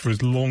straight for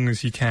as long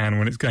as you can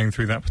when it's going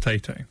through that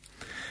potato.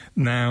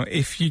 Now,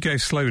 if you go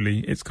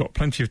slowly, it's got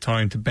plenty of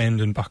time to bend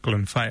and buckle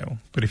and fail.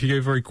 But if you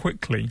go very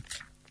quickly,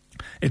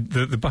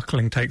 the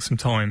buckling takes some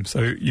time,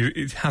 so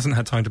it hasn't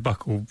had time to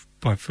buckle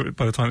by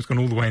the time it's gone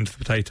all the way into the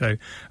potato,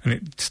 and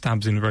it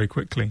stabs in very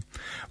quickly.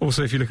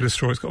 Also, if you look at a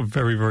straw, it's got a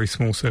very, very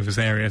small surface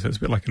area, so it's a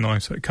bit like a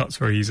knife, so it cuts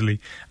very easily.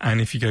 And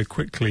if you go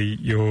quickly,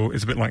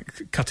 it's a bit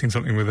like cutting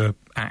something with an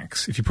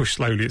axe. If you push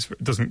slowly, it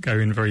doesn't go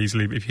in very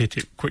easily, but if you hit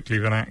it quickly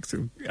with an axe,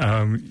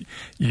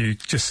 you're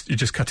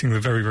just cutting the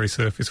very, very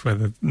surface where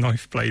the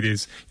knife blade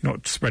is. You're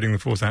not spreading the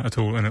force out at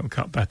all, and it'll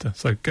cut better.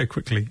 So go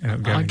quickly, and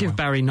it'll go. I'd give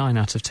Barry 9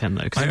 out of 10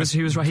 though, because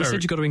he was right. He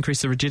said you've got to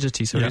increase the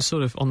rigidity, so he was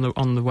sort of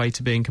on the way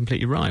to being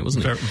completely right, wasn't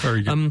it?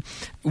 Very good.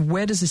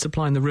 Where does this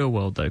apply in the real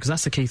world, though? Because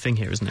that's the key thing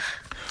here, isn't it?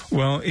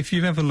 Well, if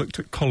you've ever looked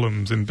at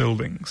columns in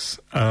buildings,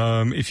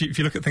 if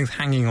you look at things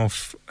hanging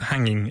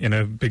in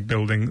a big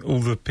building, all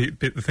the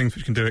things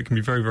which can do it can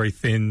be very, very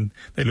thin.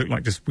 They look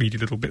like just weedy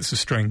little bits of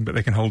string, but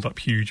they can hold up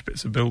huge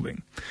bits of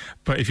building.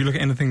 But if you look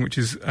at anything which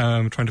is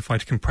trying to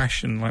fight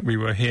compression, like we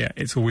were here,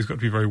 it's always got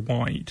to be very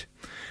wide.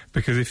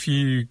 Because if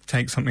you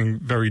take something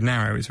very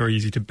narrow, it's very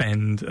easy to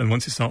bend, and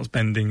once it starts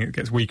bending, it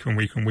gets weaker and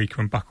weaker and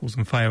weaker and buckles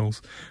and fails.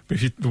 But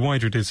the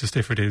wider it is, the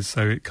stiffer it is,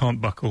 so it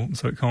can't buckle,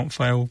 so it can't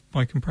fail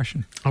by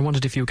compression. I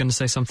wondered if you were going to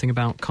say something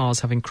about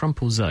cars having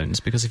crumple zones,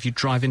 because if you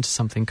drive into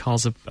something,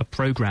 cars are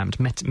programmed.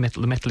 The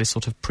metal is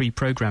sort of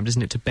pre-programmed,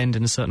 isn't it, to bend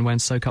in a certain way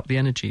and soak up the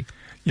energy?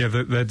 Yeah,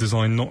 they're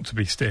designed not to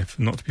be stiff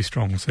and not to be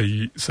strong, so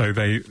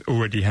they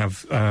already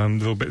have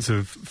little bits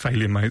of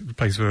failure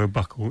place where a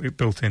buckle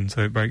built in,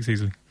 so it breaks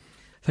easily.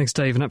 Thanks,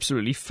 Dave. An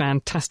absolutely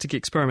fantastic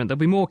experiment. There'll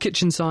be more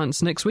Kitchen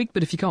Science next week,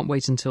 but if you can't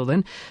wait until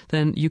then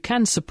you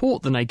can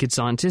support The Naked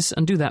Scientists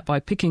and do that by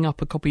picking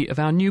up a copy of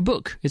our new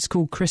book. It's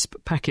called Crisp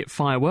Packet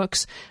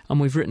Fireworks, and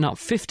we've written up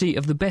 50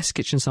 of the best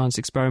kitchen science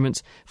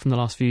experiments from the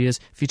last few years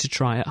for you to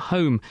try at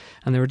home.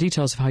 And there are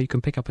details of how you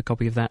can pick up a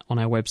copy of that on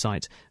our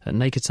website at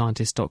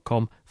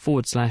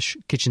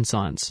nakedscientist.com/kitchen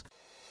science.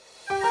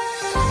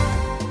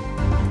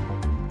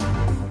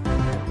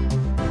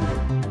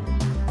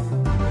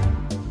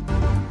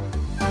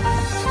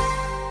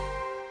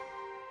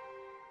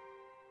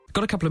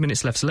 Got a couple of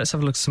minutes left, so let's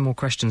have a look at some more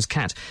questions.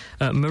 Kat,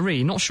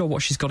 Marie, not sure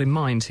what she's got in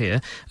mind here,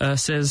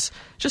 says,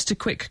 just a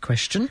quick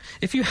question.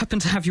 If you happen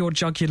to have your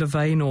jugular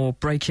vein or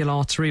brachial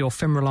artery or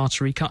femoral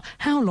artery cut,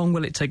 how long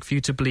will it take for you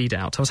to bleed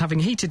out? I was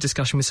having a heated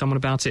discussion with someone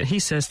about it. He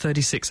says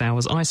 36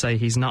 hours. I say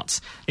he's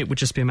nuts. It would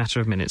just be a matter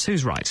of minutes.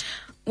 Who's right?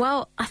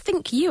 Well, I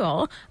think you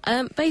are.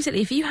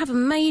 Basically, if you have a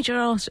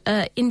major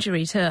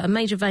injury to a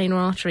major vein or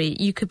artery,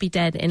 you could be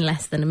dead in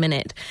less than a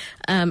minute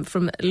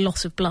from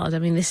loss of blood. I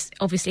mean, this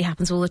obviously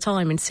happens all the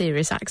time in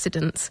serious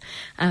accidents.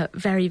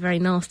 Very, very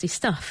nasty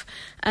stuff.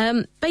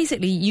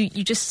 Basically,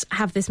 you just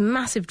have this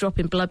massive drop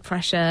in blood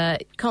pressure.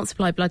 You can't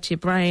supply blood to your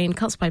brain,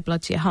 can't supply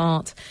blood to your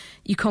heart.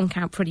 You conk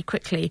out pretty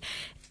quickly.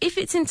 If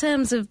it's in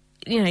terms of,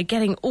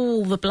 getting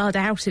all the blood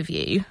out of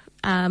you,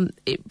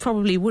 it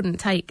probably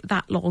wouldn't take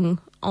that long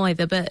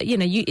either, but, you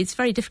know, it's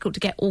very difficult to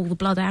get all the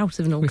blood out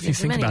of an organism.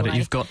 If you think about it,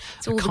 you've got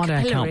a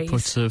cardiac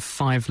output of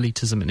 5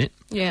 litres a minute.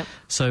 Yeah.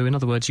 So, in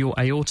other words, your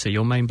aorta,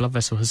 your main blood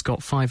vessel, has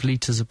got 5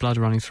 litres of blood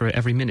running through it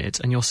every minute,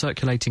 and your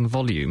circulating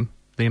volume,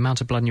 the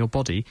amount of blood in your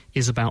body,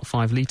 is about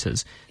 5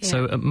 litres. Yeah.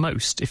 So at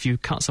most, if you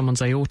cut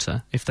someone's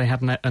aorta, if they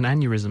had an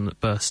aneurysm that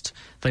burst,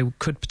 they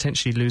could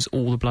potentially lose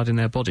all the blood in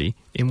their body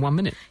in 1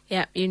 minute.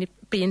 Yeah, you'd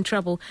be in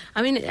trouble.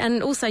 I mean,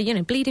 and also, you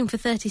know, bleeding for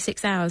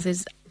 36 hours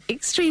is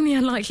extremely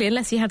unlikely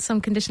unless you had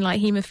some condition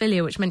like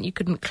haemophilia, which meant you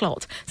couldn't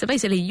clot. So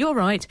basically, you're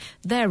right,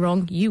 they're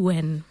wrong, you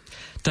win.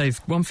 Dave,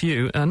 one for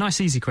you. A nice,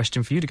 easy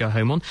question for you to go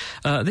home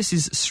on. This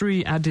is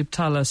Sri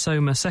Adiptala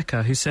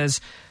Somaseka, who says,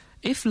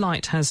 if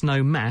light has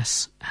no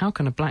mass, how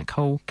can a black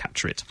hole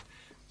capture it?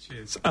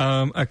 Cheers.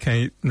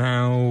 OK,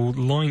 now,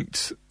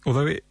 light,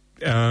 although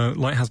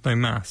light has no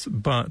mass,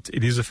 but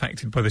it is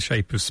affected by the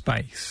shape of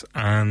space.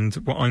 And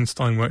what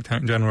Einstein worked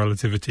out in general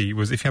relativity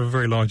was if you have a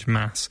very large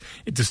mass,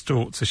 it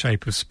distorts the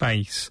shape of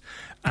space.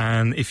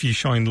 And if you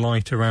shine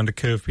light around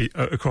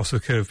across a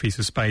curved piece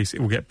of space, it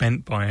will get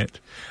bent by it.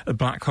 A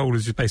black hole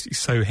is just basically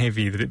so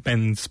heavy that it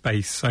bends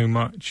space so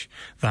much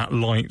that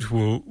light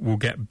will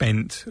get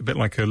bent, a bit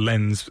like a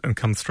lens, and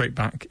come straight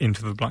back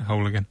into the black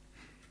hole again.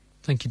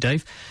 Thank you,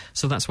 Dave.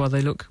 So that's why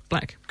they look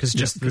black, because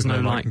there's no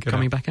light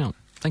coming back out.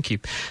 Thank you.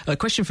 A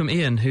question from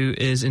Ian, who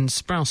is in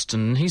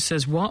Sproulston. He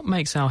says, what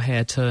makes our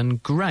hair turn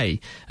grey?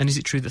 And is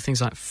it true that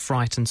things like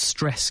fright and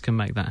stress can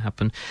make that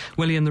happen?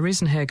 Well, Ian, the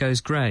reason hair goes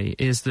grey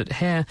is that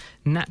hair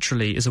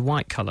naturally is a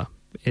white colour.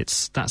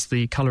 That's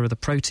the colour of the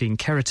protein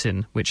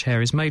keratin, which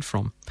hair is made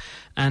from.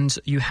 And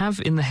you have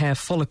in the hair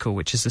follicle,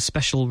 which is a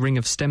special ring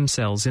of stem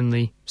cells in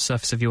the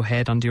surface of your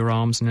head, under your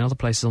arms and in other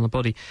places on the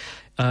body,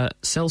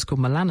 cells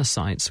called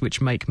melanocytes, which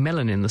make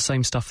melanin, the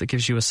same stuff that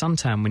gives you a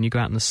suntan when you go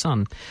out in the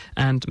sun.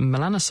 And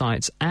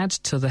melanocytes add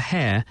to the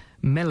hair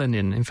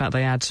melanin. In fact,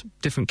 they add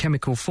different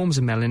chemical forms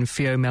of melanin,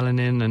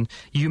 pheomelanin and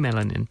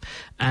eumelanin.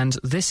 And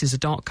this is a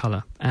dark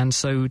colour. And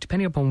so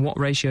depending upon what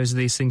ratios of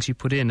these things you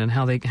put in and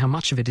how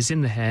much of it is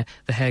in the hair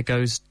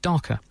goes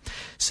darker.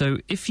 So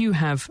if you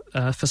have,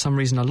 for some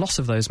reason, a loss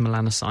of those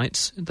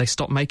melanocytes, they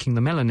stop making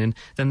the melanin,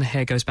 then the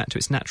hair goes back to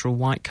its natural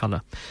white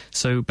colour.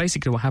 So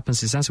basically what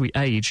happens is as we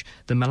age,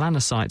 the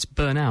melanocytes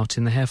burn out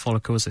in the hair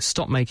follicles, they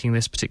stop making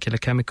this particular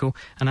chemical,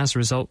 and as a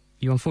result,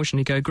 you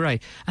unfortunately go grey.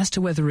 As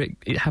to whether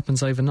it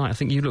happens overnight, I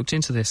think you looked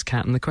into this,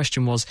 Kat, and the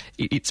question was,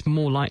 it's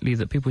more likely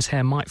that people's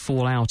hair might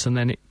fall out and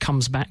then it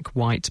comes back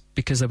white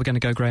because they were going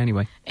to go grey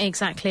anyway.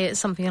 Exactly, it's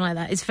something like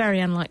that. It's very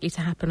unlikely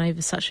to happen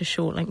over such a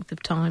short length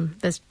of time.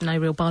 There's no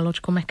real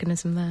biological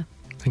mechanism there.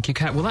 Thank you,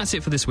 Kat. Well, that's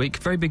it for this week.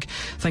 Very big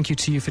thank you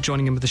to you for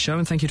joining in with the show,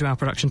 and thank you to our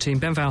production team,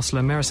 Ben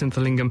Vousler,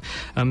 Maricintha Lingham,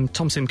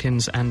 Tom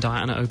Simpkins and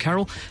Diana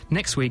O'Carroll.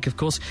 Next week, of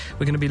course,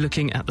 we're going to be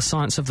looking at the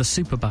science of the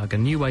superbug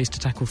and new ways to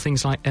tackle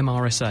things like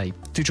MRSA.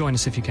 Do join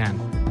us if you can.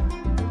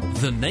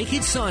 The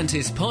Naked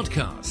Scientist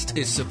podcast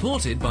is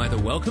supported by the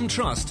Wellcome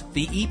Trust,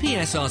 the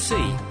EPSRC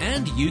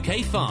and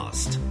UK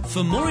Fast.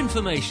 For more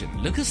information,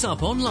 look us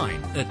up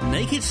online at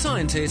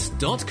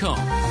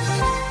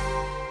nakedscientist.com.